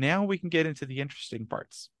 Now we can get into the interesting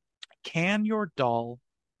parts. Can your doll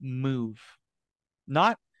move?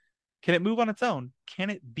 Not, can it move on its own? Can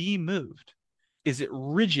it be moved? Is it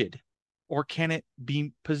rigid, or can it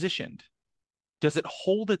be positioned? Does it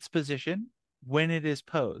hold its position when it is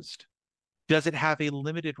posed? Does it have a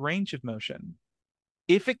limited range of motion?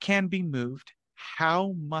 If it can be moved,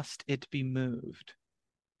 how must it be moved?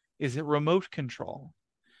 Is it remote control?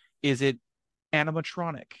 Is it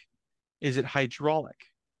animatronic? Is it hydraulic?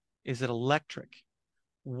 Is it electric?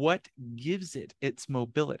 What gives it its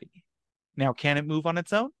mobility? Now, can it move on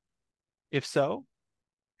its own? If so,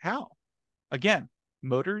 how? Again,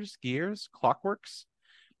 motors, gears, clockworks,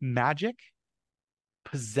 magic,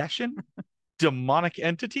 possession, demonic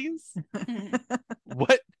entities?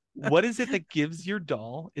 What is it that gives your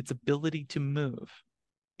doll its ability to move?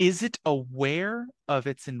 Is it aware of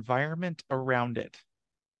its environment around it?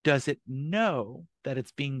 Does it know that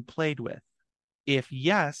it's being played with? If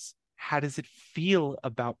yes, how does it feel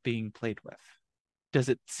about being played with? Does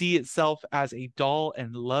it see itself as a doll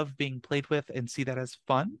and love being played with and see that as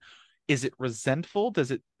fun? Is it resentful? Does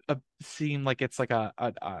it seem like it's like a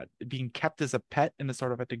being kept as a pet in a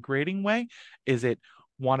sort of a degrading way? Is it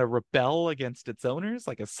want to rebel against its owners,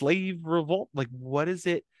 like a slave revolt? Like, what is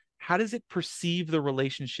it? How does it perceive the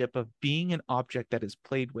relationship of being an object that is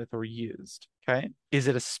played with or used? Okay. Is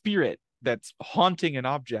it a spirit that's haunting an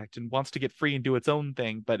object and wants to get free and do its own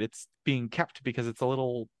thing, but it's being kept because it's a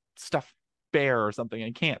little stuffed bear or something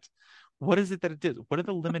and can't? What is it that it does? What are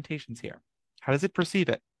the limitations here? How does it perceive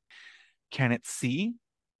it? Can it see?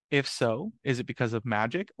 If so, is it because of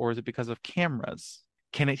magic or is it because of cameras?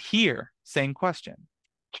 Can it hear? Same question.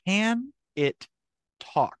 Can it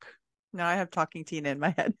talk? Now I have talking Tina in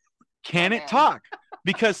my head. Can it talk?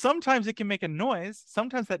 Because sometimes it can make a noise.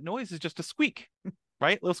 Sometimes that noise is just a squeak,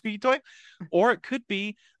 right? Little squeaky toy. Or it could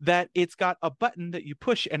be that it's got a button that you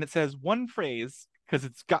push and it says one phrase, because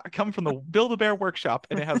it's got come from the Build-A-Bear workshop,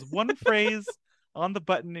 and it has one phrase on the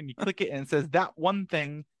button and you click it and it says that one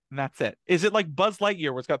thing, and that's it. Is it like Buzz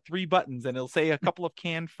Lightyear where it's got 3 buttons and it'll say a couple of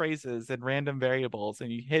canned phrases and random variables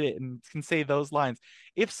and you hit it and it can say those lines?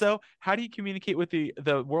 If so, how do you communicate with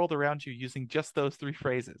the world around you using just those 3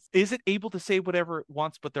 phrases? Is it able to say whatever it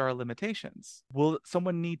wants, but there are limitations? Will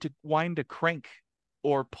someone need to wind a crank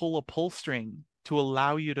or pull a pull string to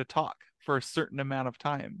allow you to talk for a certain amount of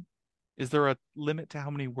time? Is there a limit to how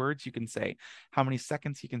many words you can say, how many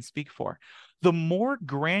seconds you can speak for? The more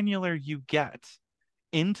granular you get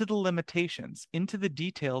into the limitations, into the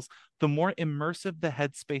details, the more immersive the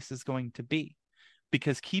headspace is going to be.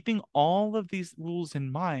 Because keeping all of these rules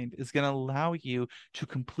in mind is going to allow you to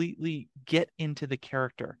completely get into the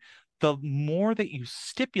character. The more that you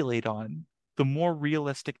stipulate on, the more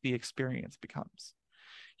realistic the experience becomes.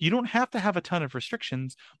 You don't have to have a ton of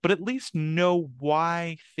restrictions, but at least know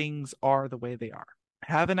why things are the way they are.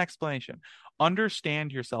 Have an explanation.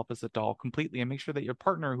 Understand yourself as a doll completely and make sure that your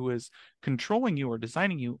partner who is controlling you or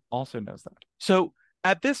designing you also knows that. So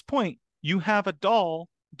at this point, you have a doll,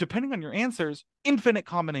 depending on your answers, infinite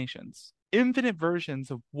combinations, infinite versions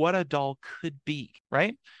of what a doll could be,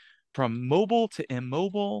 right? From mobile to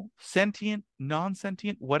immobile, sentient,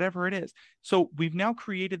 non-sentient, whatever it is. So we've now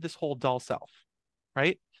created this whole doll self,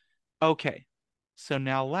 right? Okay, so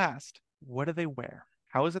now last, what do they wear?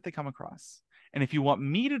 How is it they come across? And if you want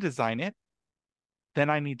me to design it, then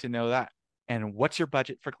I need to know that. And what's your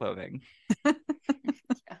budget for clothing?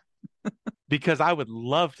 Yeah. because I would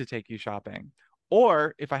love to take you shopping.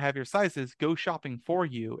 Or if I have your sizes, go shopping for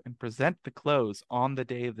you and present the clothes on the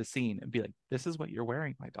day of the scene and be like, this is what you're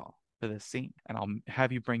wearing, my doll, for this scene. And I'll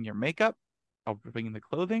have you bring your makeup, I'll bring the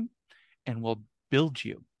clothing, and we'll build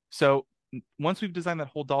you. So once we've designed that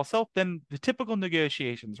whole doll self, then the typical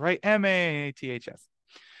negotiations, right? MATHS.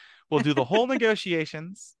 We'll do the whole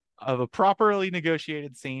negotiations of a properly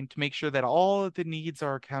negotiated scene to make sure that all of the needs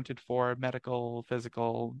are accounted for, medical,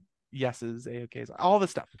 physical, yeses, AOKs, all the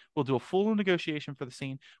stuff. We'll do a full negotiation for the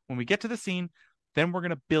scene. When we get to the scene, then we're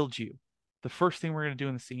going to build you. The first thing we're going to do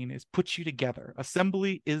in the scene is put you together.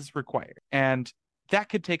 Assembly is required. And that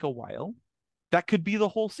could take a while. That could be the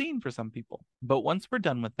whole scene for some people. But once we're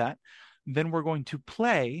done with that, then we're going to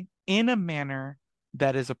play in a manner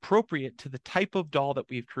that is appropriate to the type of doll that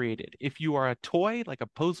we've created. If you are a toy, like a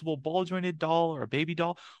posable ball jointed doll or a baby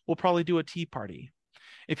doll, we'll probably do a tea party.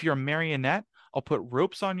 If you're a marionette, I'll put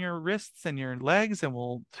ropes on your wrists and your legs and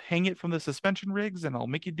we'll hang it from the suspension rigs and I'll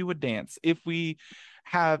make you do a dance. If we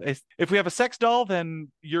have a sex doll, then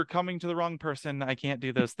you're coming to the wrong person. I can't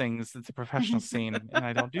do those things. It's a professional scene and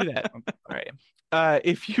I don't do that. All right.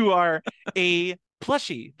 If you are a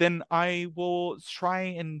plushie, then I will try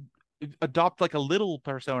and adopt like a little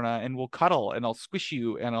persona and we'll cuddle and I'll squish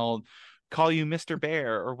you and I'll call you Mr.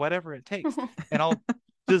 Bear or whatever it takes. And I'll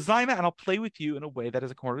design that and I'll play with you in a way that is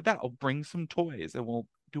according to that. I'll bring some toys and we'll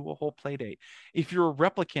do a whole play date. If you're a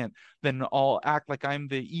replicant, then I'll act like I'm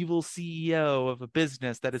the evil CEO of a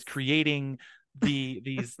business that is creating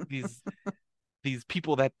these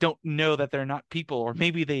people that don't know that they're not people, or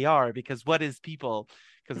maybe they are, because what is people?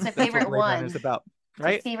 Because that's my favorite what Blade one is about.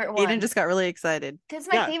 Right? Favorite one. Aiden just got really excited. That's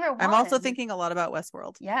my favorite one. I'm also thinking a lot about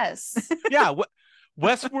Westworld. Yes. Yeah.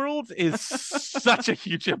 Westworld is such a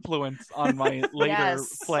huge influence on my later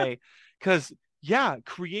play. Because,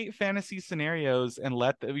 create fantasy scenarios and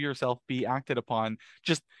let yourself be acted upon.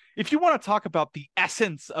 Just, if you want to talk about the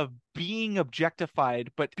essence of being objectified,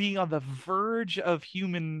 but being on the verge of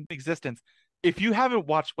human existence, if you haven't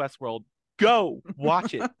watched Westworld, go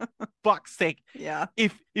watch it. Fuck's sake. Yeah.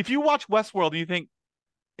 If you watch Westworld and you think,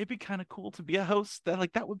 it'd be kind of cool to be a host,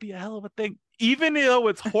 that would be a hell of a thing, even though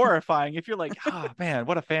it's horrifying. If you're like, man,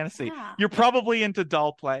 what a fantasy, you're probably into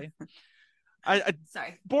doll play.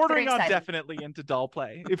 Sorry, bordering on definitely into doll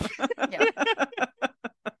play.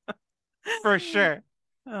 For sure.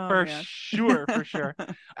 For sure.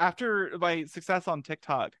 After my success on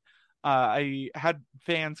TikTok, I had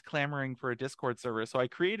fans clamoring for a Discord server, so I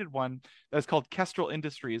created one that's called Kestrel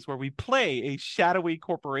Industries, where we play a shadowy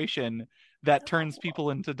corporation that turns people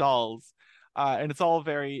into dolls. And it's all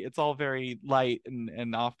very light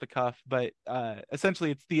and off the cuff, but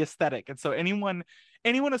essentially it's the aesthetic. And so anyone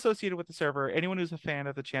associated with the server, anyone who's a fan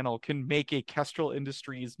of the channel, can make a Kestrel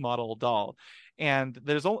Industries model doll. And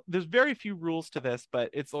there's very few rules to this, but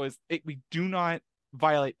it's always we do not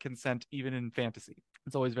violate consent even in fantasy.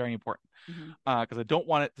 It's always very important because I don't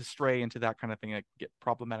want it to stray into that kind of thing that can get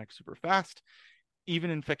problematic super fast.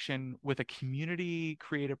 Even in fiction, with a community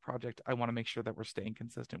creative project, I want to make sure that we're staying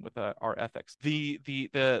consistent with our ethics. The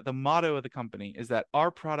motto of the company is that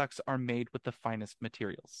our products are made with the finest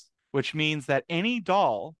materials, which means that any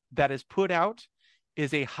doll that is put out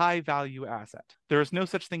is a high value asset. There is no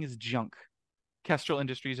such thing as junk. Kestrel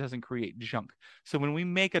Industries doesn't create junk. So when we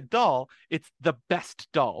make a doll, it's the best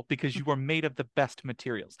doll because you are made of the best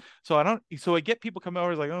materials. So I get people come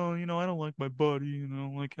over like, I don't like my body,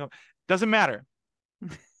 like how. Doesn't matter.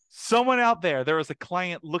 Someone out there is a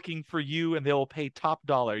client looking for you and they will pay top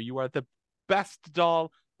dollar. You are the best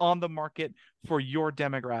doll on the market for your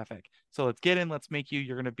demographic. So let's get in, let's make you.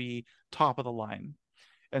 You're going to be top of the line.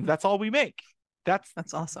 And that's all we make. That's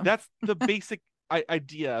awesome. That's the basic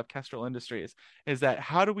idea of Kestrel Industries, is that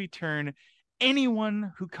how do we turn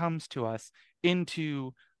anyone who comes to us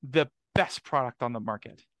into the best product on the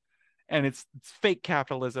market? And it's fake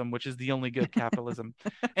capitalism, which is the only good capitalism.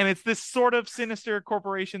 And it's this sort of sinister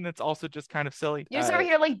corporation that's also just kind of silly. You're just over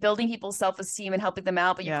here like building people's self-esteem and helping them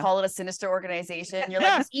out, but you call it a sinister organization. You're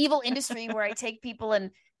like this evil industry where I take people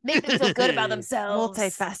and make them feel good about themselves.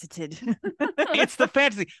 Multifaceted. It's the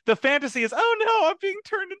fantasy. The fantasy is, oh no, I'm being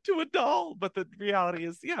turned into a doll. But the reality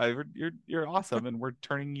is, you're awesome, and we're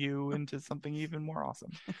turning you into something even more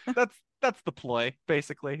awesome. That's the ploy,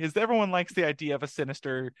 basically. Is everyone likes the idea of a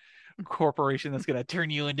sinister corporation that's going to turn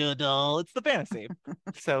you into a doll. It's the fantasy.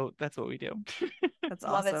 So that's what we do. That's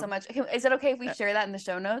awesome. Love it so much. Is it okay if we share that in the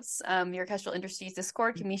show notes? Your Kestrel Industries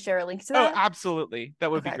Discord. Can we share a link to that? Oh, absolutely. That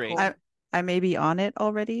would be great. Cool. I may be on it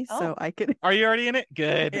already, so I could. Are you already in it?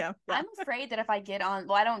 Good. Yeah. I'm afraid that if I get on,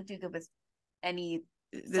 I don't do good with any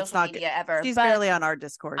it's social not media ever. She's but barely on our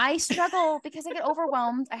Discord. I struggle because I get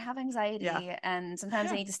overwhelmed. I have anxiety, Yeah. and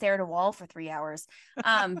sometimes I need to stare at a wall for 3 hours.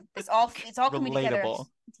 It's all coming together. Relatable.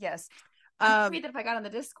 Yes. I'm afraid that if I got on the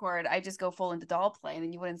Discord, I just go full into doll play, and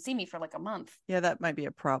then you wouldn't see me for like a month. Yeah, that might be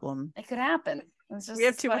a problem. It could happen. It's just, we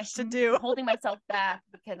have too much to do. I'm holding myself back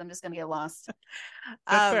because I'm just gonna get lost.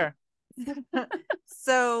 That's fair.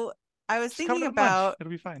 So I was Just thinking come to lunch. about It'll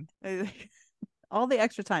be fine. all the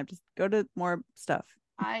extra time. Just go to more stuff.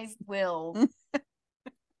 I will.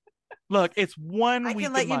 Look, it's one I week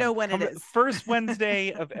can let you know when it is. First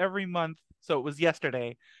Wednesday of every month. So it was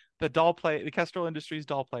yesterday. The Kestrel Industries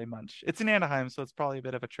doll play munch. It's in Anaheim, so it's probably a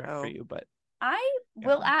bit of a trek for you, but I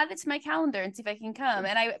will add it to my calendar and see if I can come.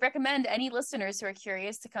 And I recommend any listeners who are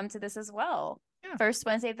curious to come to this as well. Yeah. First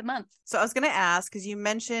Wednesday of the month. So I was going to ask, because you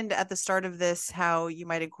mentioned at the start of this how you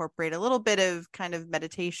might incorporate a little bit of kind of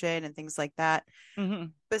meditation and things like that. Mm-hmm.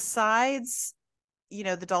 Besides, the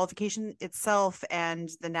dollification itself and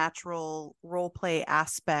the natural role play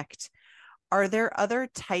aspect, are there other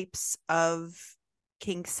types of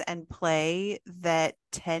kinks and play that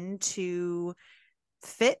tend to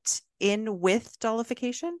fit in with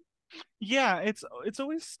dollification? Yeah, it's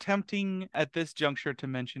always tempting at this juncture to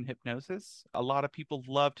mention hypnosis. A lot of people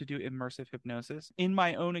love to do immersive hypnosis. In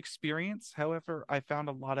my own experience, however, I found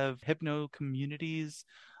a lot of hypno communities,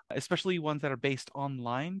 especially ones that are based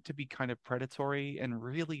online, to be kind of predatory and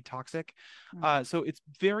really toxic. So it's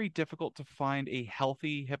very difficult to find a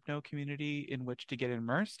healthy hypno community in which to get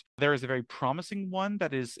immersed. There is a very promising one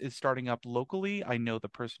that is starting up locally. I know the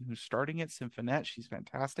person who's starting it, Symphonette. She's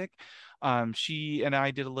fantastic. She and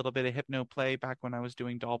I did a little bit of hypno play back when I was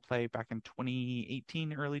doing doll play back in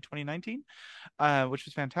 2018, early 2019, which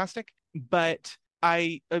was fantastic. But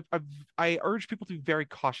I urge people to be very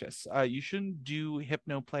cautious. You shouldn't do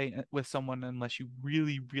hypno play with someone unless you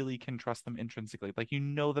really, really can trust them intrinsically. Like, you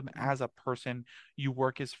know them as a person, you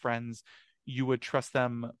work as friends, you would trust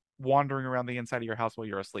them wandering around the inside of your house while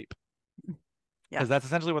you're asleep. Because that's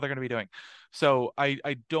essentially what they're going to be doing. So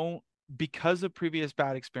I don't, because of previous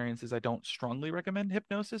bad experiences, I don't strongly recommend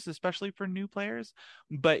hypnosis, especially for new players.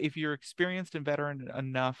 But if you're experienced and veteran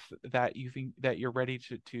enough that you think that you're ready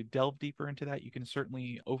to delve deeper into that, you can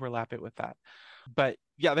certainly overlap it with that. But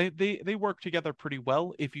yeah, they work together pretty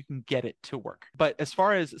well if you can get it to work. But as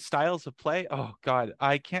far as styles of play, oh God,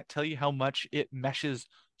 I can't tell you how much it meshes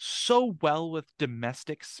so well with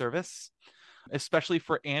domestic service, especially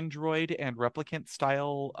for android and replicant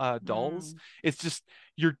style dolls. It's just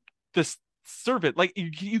this servant, like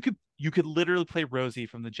you could literally play Rosie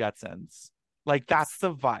from the Jetsons. Like, that's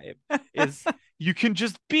the vibe. Is you can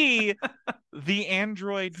just be the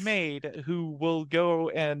android maid who will go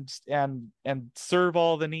and serve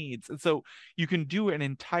all the needs. And so you can do an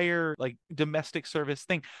entire like domestic service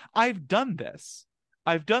thing. I've done this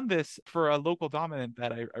for a local dominant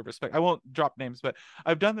that I respect. I won't drop names, but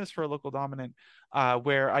I've done this for a local dominant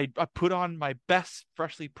where I put on my best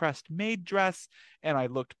freshly pressed maid dress and I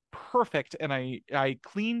looked perfect, and I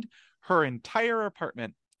cleaned her entire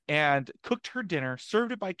apartment and cooked her dinner,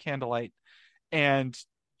 served it by candlelight, and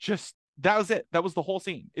just that was it. That was the whole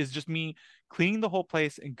scene, is just me cleaning the whole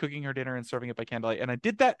place and cooking her dinner and serving it by candlelight. And I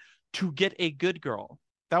did that to get a good girl.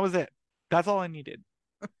 That was it. That's all I needed.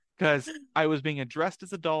 Because I was being addressed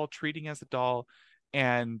as a doll, treating as a doll,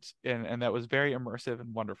 and that was very immersive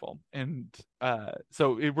and wonderful. And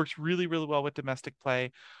so it works really, really well with domestic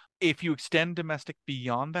play. If you extend domestic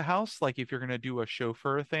beyond the house, like if you're going to do a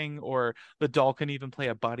chauffeur thing, or the doll can even play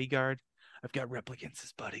a bodyguard. I've got replicants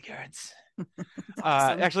as bodyguards.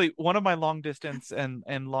 Awesome. Actually, one of my long distance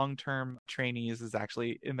and long-term trainees is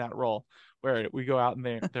actually in that role, where we go out and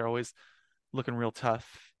they're always looking real tough.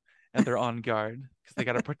 And they're on guard because they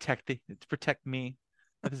got to protect me.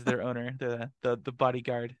 This is their owner, the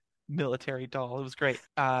bodyguard military doll. It was great.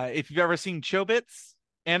 If you've ever seen Chobits,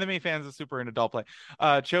 anime fans are super into doll play.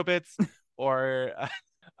 Chobits or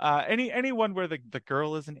anyone where the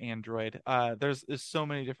girl is an android. There's so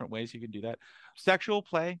many different ways you can do that. Sexual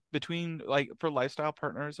play between, like, for lifestyle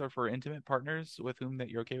partners or for intimate partners with whom that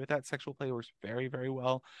you're okay with that. Sexual play works very, very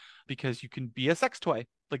well because you can be a sex toy,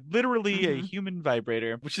 like literally a human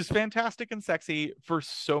vibrator, which is fantastic and sexy for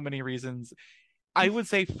so many reasons. I would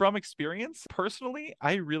say from experience, personally,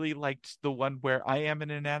 I really liked the one where I am an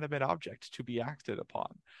inanimate object to be acted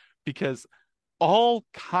upon, because all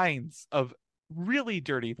kinds of really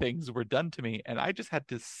dirty things were done to me, and I just had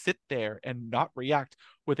to sit there and not react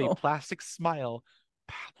with a plastic smile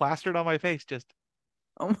plastered on my face, just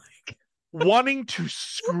oh my God, wanting to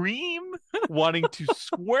scream, wanting to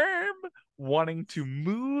squirm, wanting to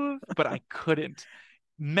move, but I couldn't.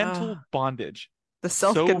 Mental bondage. The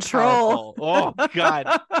So self-control. powerful. Oh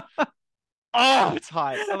God. Oh, it's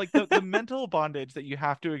hot. I like the mental bondage that you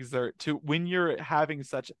have to exert to when you're having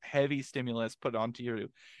such heavy stimulus put onto you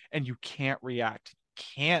and you can't react.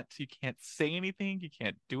 You can't say anything, you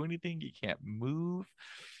can't do anything, you can't move.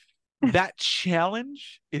 That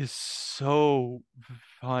challenge is so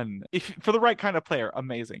fun. If for the right kind of player,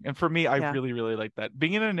 amazing. And for me, I Yeah. really, really like that.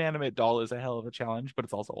 Being an inanimate doll is a hell of a challenge, but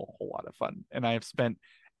it's also a whole lot of fun. And I have spent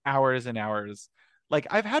hours and hours. Like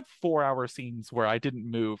I've had 4-hour scenes where I didn't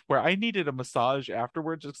move, where I needed a massage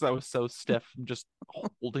afterwards just because I was so stiff from just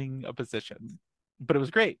holding a position. But it was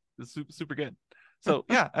great. It was super, super good. So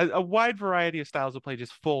yeah, a wide variety of styles of play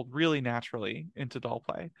just fold really naturally into doll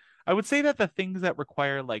play. I would say that the things that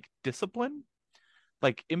require like discipline,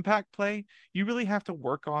 like impact play, you really have to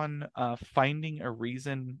work on finding a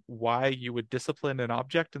reason why you would discipline an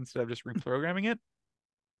object instead of just reprogramming it.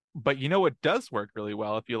 But you know what does work really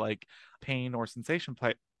well if you like pain or sensation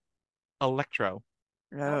play? Electro.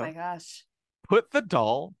 Oh Oh. my gosh. Put the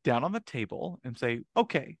doll down on the table and say,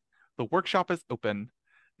 okay, the workshop is open.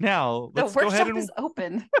 Now The let's go ahead workshop and is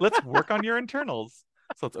open. let's work on your internals.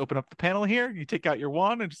 So let's open up the panel here. You take out your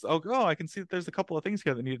wand and just, oh, I can see that there's a couple of things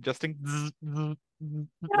here that need adjusting.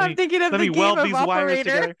 I'm thinking of Let the me game weld of these wires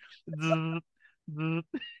operator. together.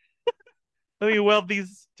 Let me weld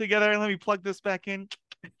these together and let me plug this back in.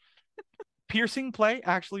 Piercing play,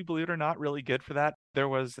 actually, believe it or not, really good for that. There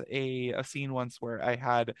was a scene once where I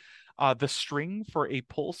had the string for a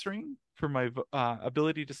pull string for my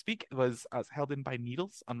ability to speak was held in by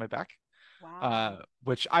needles on my back. Wow.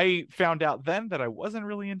 Which I found out then that I wasn't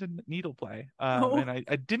really into needle play. Oh. And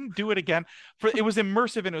I didn't do it again. It was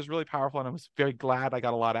immersive and it was really powerful, and I was very glad I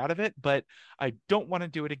got a lot out of it, but I don't want to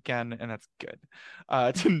do it again, and that's good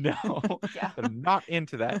to know Yeah. that I'm not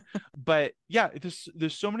into that. But yeah,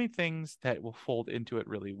 there's so many things that will fold into it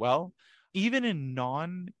really well. Even in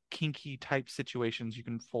non-kinky type situations, you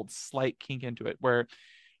can fold slight kink into it, where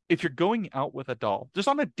if you're going out with a doll, just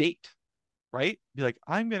on a date, right? Be like,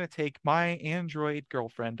 I'm going to take my android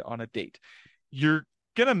girlfriend on a date. You're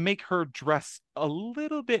going to make her dress a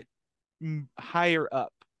little bit higher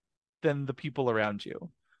up than the people around you.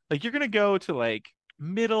 Like, you're going to go to like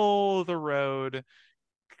middle of the road,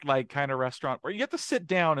 like kind of restaurant where you have to sit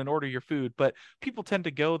down and order your food, but people tend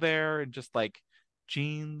to go there and just like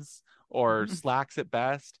jeans or slacks at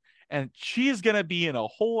best. And she's gonna be in a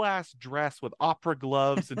whole ass dress with opera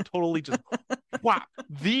gloves and totally just wow,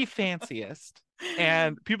 the fanciest.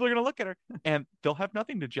 And people are gonna look at her and they'll have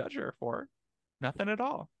nothing to judge her for. Nothing at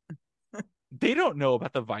all. They don't know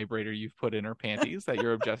about the vibrator you've put in her panties that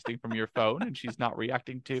you're adjusting from your phone and she's not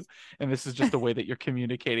reacting to. And this is just the way that you're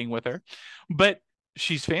communicating with her. But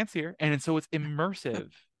she's fancier. And so it's immersive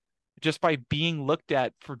just by being looked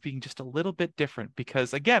at for being just a little bit different.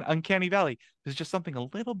 Because again, Uncanny Valley, there's just something a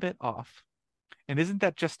little bit off. And isn't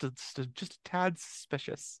that just a tad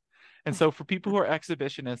suspicious? And so for people who are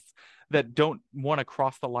exhibitionists that don't want to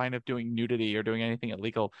cross the line of doing nudity or doing anything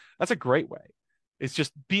illegal, that's a great way. It's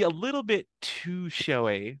just be a little bit too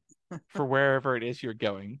showy for wherever it is you're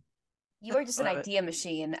going. You are just an idea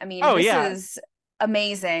machine. I mean, Oh, this yeah. is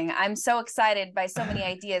amazing. I'm so excited by so many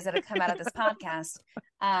ideas that have come out of this podcast.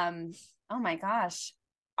 Oh my gosh.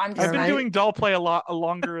 I've been doing doll play a lot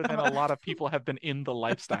longer than a lot of people have been in the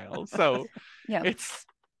lifestyle. So yeah,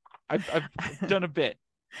 I've done a bit.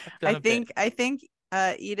 I think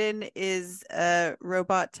Eden is a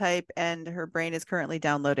robot type and her brain is currently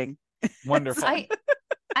downloading. Wonderful. I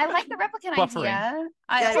like the replicant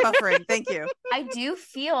idea. Buffering. Thank you. I do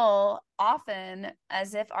feel often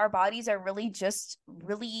as if our bodies are really just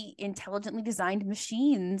really intelligently designed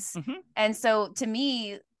machines. Mm-hmm. And so to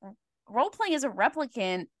me, role playing as a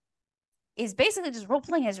replicant is basically just role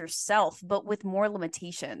playing as yourself, but with more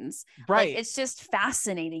limitations. Right. Like, it's just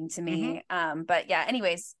fascinating to me. Mm-hmm. But yeah,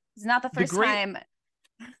 anyways, it's not the first time.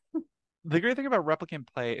 The great thing about replicant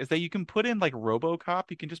play is that you can put in like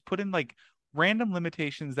RoboCop. You can just put in like random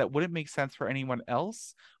limitations that wouldn't make sense for anyone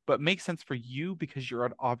else, but make sense for you because you're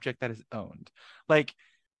an object that is owned. Like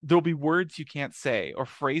there'll be words you can't say or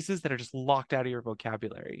phrases that are just locked out of your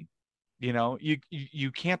vocabulary. You know,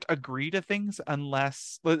 you can't agree to things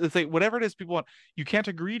unless, let's say, whatever it is people want, you can't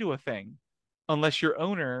agree to a thing unless your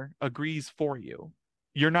owner agrees for you.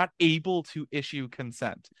 You're not able to issue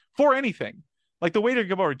consent for anything. Like the waiter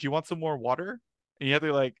come over, do you want some more water? And you have to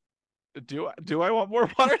be like, do I want more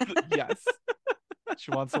water? Yes. She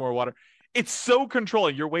wants some more water. It's so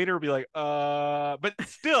controlling. Your waiter will be like, but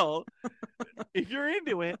still, if you're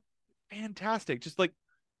into it, fantastic. Just like,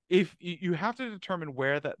 if you have to determine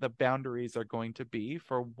where the boundaries are going to be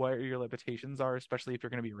for where your limitations are, especially if you're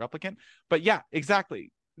going to be a replicant. But yeah,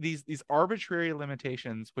 exactly. these arbitrary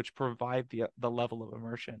limitations which provide the level of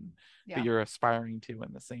immersion that you're aspiring to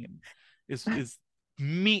in the scene is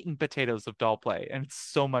meat and potatoes of doll play, and it's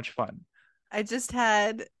so much fun. I just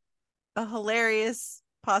had a hilarious,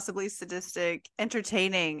 possibly sadistic,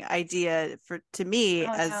 entertaining idea to me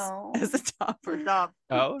as a top or top.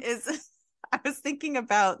 Is I was thinking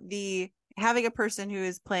about having a person who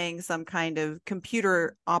is playing some kind of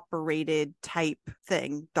computer operated type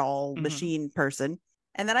thing, doll machine person.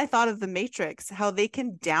 And then I thought of the Matrix, how they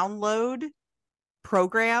can download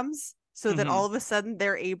programs so that all of a sudden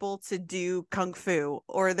they're able to do kung fu,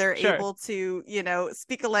 or they're able to,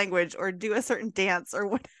 speak a language or do a certain dance or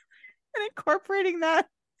whatever. And incorporating that,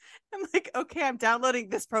 I'm like, okay, I'm downloading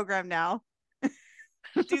this program now.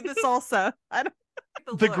 Do the salsa. I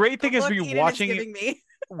don't. The great thing is we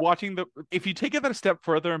watching if you take it that a step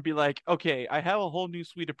further and be like, okay, I have a whole new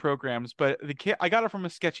suite of programs, but I got it from a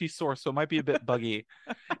sketchy source, so it might be a bit buggy.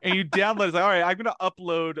 And you download, it's like, all right, I'm gonna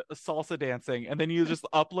upload salsa dancing, and then you just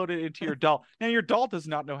upload it into your doll. Now your doll does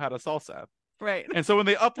not know how to salsa. Right. And so when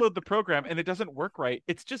they upload the program and it doesn't work right,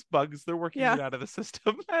 it's just bugs. They're working it out of the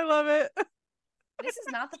system. I love it. This is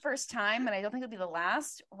not the first time, and I don't think it'll be the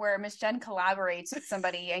last, where Miss Jen collaborates with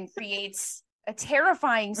somebody and creates a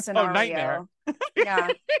terrifying scenario. Oh, nightmare. Yeah.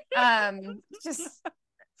 Just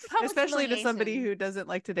especially to somebody who doesn't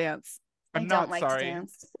like to dance. I'm not sorry.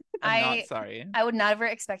 I'm not sorry. I would never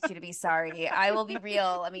expect you to be sorry. I will be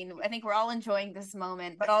real. I mean, I think we're all enjoying this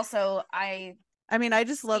moment, but also I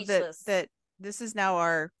just love that this is now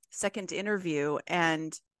our second interview,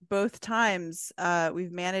 and both times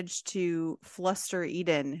we've managed to fluster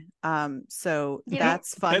Eden. So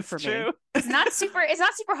that's fun for me. It's not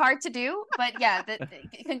super hard to do, but yeah,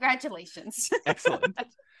 congratulations. Excellent.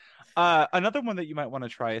 Another one that you might want to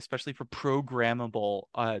try, especially for programmable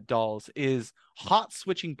dolls, is hot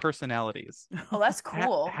switching personalities. Oh, that's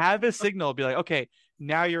cool. Have a signal, be like, okay,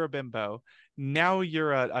 now you're a bimbo, now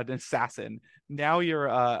you're an assassin, now you're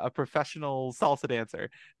a professional salsa dancer,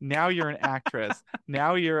 now you're an actress,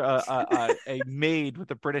 now you're a maid with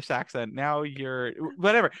a British accent, now you're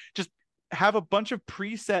whatever. Just have a bunch of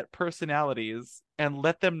preset personalities and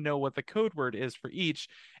let them know what the code word is for each.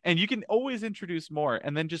 And you can always introduce more,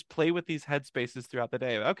 and then just play with these headspaces throughout the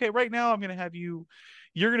day. Okay, right now I'm going to have you're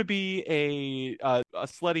going to be a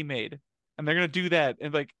slutty maid, and they're going to do that.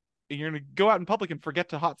 And like, you're going to go out in public and forget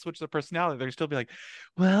to hot switch the personality. They're still be like,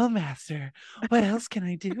 well, master, what else can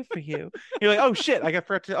I do for you? You're like, oh shit, I got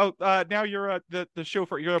forgot to, now you're the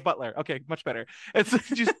chauffeur, you're a butler. Okay, much better. It's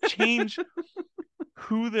just change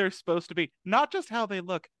who they're supposed to be, not just how they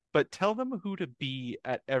look, but tell them who to be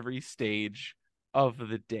at every stage of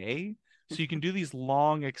the day. So you can do these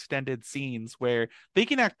long extended scenes where they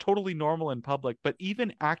can act totally normal in public, but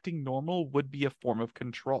even acting normal would be a form of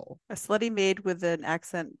control. A slutty maid with an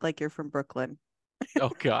accent like you're from Brooklyn.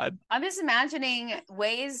 Oh God. I'm just imagining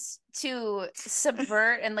ways to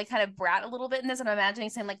subvert and like kind of brat a little bit in this. I'm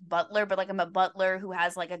imagining saying like butler, but like I'm a butler who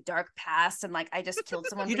has like a dark past, and like I just killed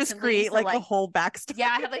someone. You just create like a whole backstory.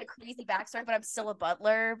 Yeah, I have like a crazy backstory, but I'm still a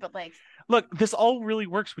butler. But like, look, this all really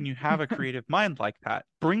works when you have a creative mind like that.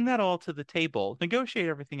 Bring that all to the table. Negotiate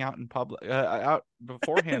everything out in public, out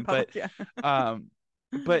beforehand.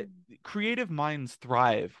 But creative minds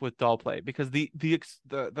thrive with doll play because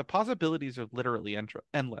the possibilities are literally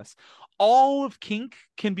endless. All of kink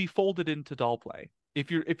can be folded into doll play.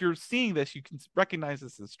 If you're seeing this, you can recognize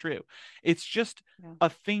this as true. It's just a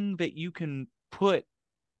thing that you can put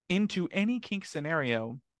into any kink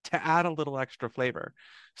scenario to add a little extra flavor.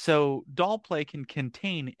 So doll play can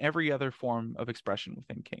contain every other form of expression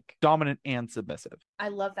within kink, dominant and submissive. I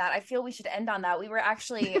love that. I feel we should end on that. We were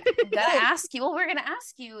actually gonna ask you. Well, we're gonna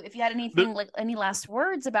ask you if you had anything like any last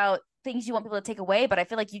words about things you want people to take away, but I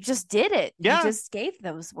feel like you just did it. Yeah. You just gave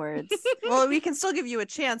those words. Well, we can still give you a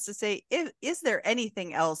chance to say, is there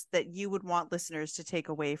anything else that you would want listeners to take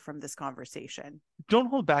away from this conversation? Don't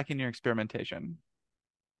hold back in your experimentation.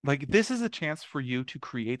 Like, this is a chance for you to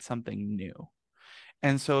create something new.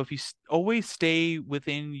 And so if you always stay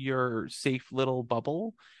within your safe little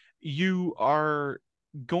bubble, you are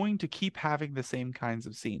going to keep having the same kinds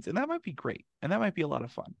of scenes. And that might be great. And that might be a lot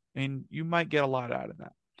of fun. And you might get a lot out of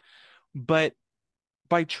that. But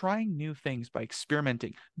by trying new things, by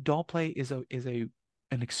experimenting, doll play is an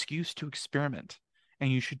excuse to experiment.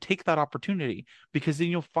 And you should take that opportunity, because then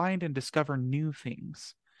you'll find and discover new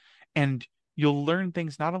things. And you'll learn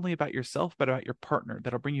things not only about yourself, but about your partner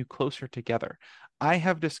that'll bring you closer together. I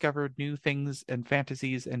have discovered new things and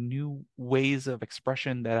fantasies and new ways of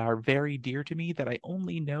expression that are very dear to me that I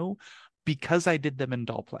only know because I did them in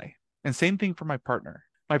doll play. And same thing for my partner.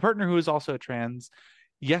 My partner, who is also a trans,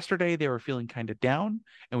 Yesterday, they were feeling kind of down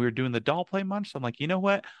and we were doing the doll play munch. So I'm like, you know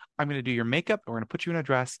what? I'm going to do your makeup. And we're going to put you in a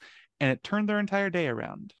dress. And it turned their entire day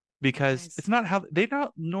around because Nice. it's not how they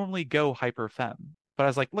don't normally go hyper femme. But I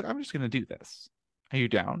was like, look, I'm just going to do this. Are you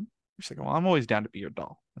down? She's like, well, I'm always down to be your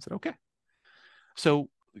doll. I said, okay. So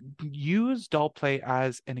use doll play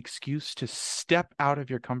as an excuse to step out of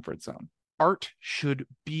your comfort zone. Art should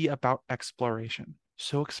be about exploration.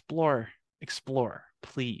 So explore,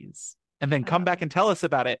 please. And then come back and tell us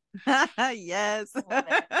about it. Yes. Love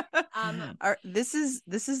it. This is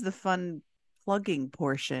the fun plugging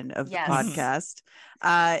portion of the Yes.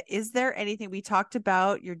 podcast. Is there anything we talked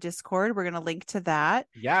about? Your Discord, we're going to link to that.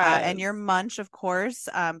 Yeah. And your munch, of course.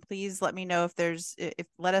 Please let me know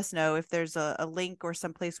let us know if there's a link or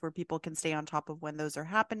someplace where people can stay on top of when those are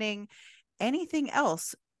happening. Anything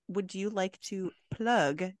else would you like to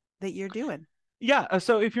plug that you're doing? Yeah,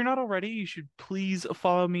 so if you're not already, you should please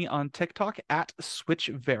follow me on TikTok at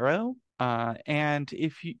SwitchVero. And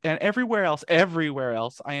everywhere else,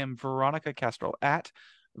 I am Veronika Kestrel at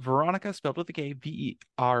Veronika spelled with a K,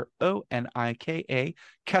 Veronika,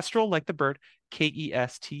 Kestrel like the bird,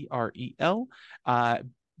 Kestrel.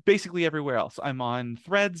 Basically everywhere else. I'm on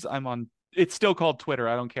Threads. It's still called Twitter.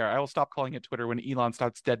 I don't care. I will stop calling it Twitter when Elon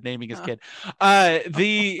starts dead naming his kid. I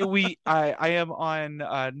am on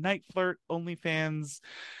Night Flirt, OnlyFans,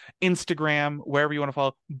 Instagram, wherever you want to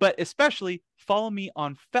follow. But especially follow me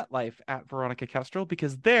on FetLife at Veronika Kestrel,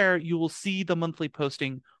 because there you will see the monthly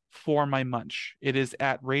posting for my munch. It is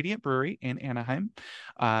at Radiant Brewery in Anaheim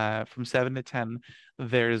from 7 to 10.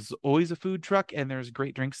 There's always a food truck and there's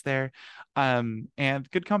great drinks there, and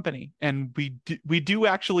good company. And we do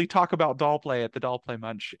actually talk about doll play at the doll play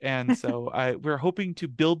munch. And so we're hoping to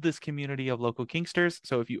build this community of local kinksters.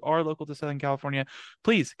 So if you are local to Southern California,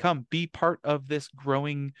 please come be part of this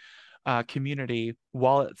growing community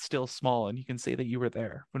while it's still small, and you can say that you were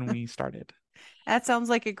there when we started. That sounds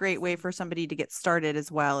like a great way for somebody to get started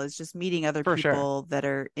as well, is just meeting other people that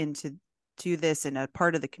are into this and a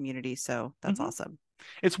part of the community. So that's awesome.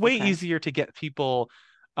 It's way easier to get people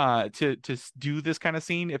to do this kind of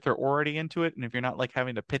scene if they're already into it, and if you're not like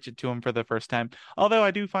having to pitch it to them for the first time. Although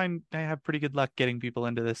I do find I have pretty good luck getting people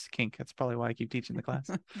into this kink. That's probably why I keep teaching the class.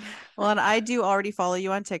 Well, and I do already follow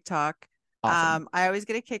you on TikTok. Awesome. I always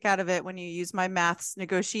get a kick out of it when you use my maths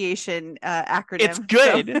negotiation acronym. It's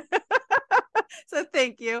good. So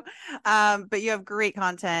thank you. But you have great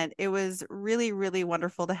content. It was really, really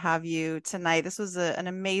wonderful to have you tonight. This was an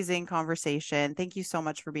amazing conversation. Thank you so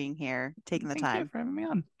much for being here, taking the time. Thank you for having me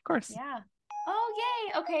on. Of course. Yeah. Oh,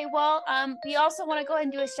 yay. Okay. Well, we also want to go ahead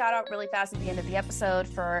and do a shout out really fast at the end of the episode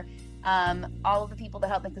for all of the people that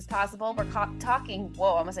helped make this possible. We're talking.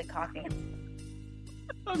 Whoa, I almost said cocking.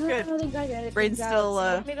 Oh, good. Oh, Brain's still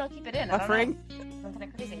so maybe I'll keep it in. buffering. I'm kind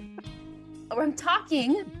of crazy. I'm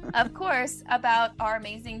talking, of course, about our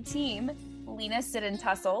amazing team, Lena, Sid, and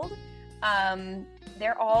Tussled.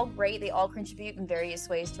 They're all great. They all contribute in various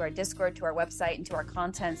ways to our Discord, to our website, and to our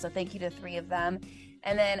content. So thank you to 3 of them.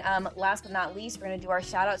 And then last but not least, we're going to do our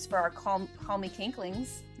shout outs for our Call Me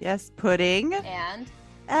Kinklings. Yes, Pudding. And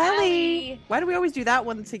Allie. Why do we always do that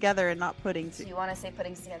one together and not Pudding? Do you want to say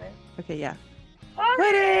puddings together? Okay, yeah.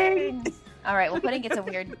 Pudding! All right, well, pudding gets a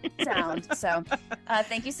weird sound. So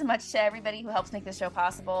thank you so much to everybody who helps make this show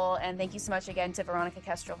possible. And thank you so much again to Veronika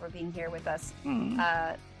Kestrel for being here with us.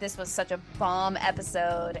 This was such a bomb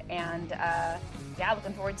episode. And yeah,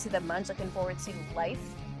 looking forward to the munch, looking forward to life.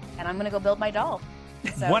 And I'm going to go build my doll.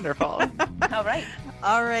 So. Wonderful. All right.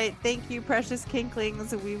 All right. Thank you, precious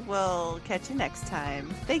Kinklings. We will catch you next time.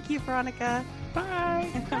 Thank you, Veronika. Bye.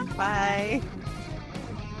 Bye.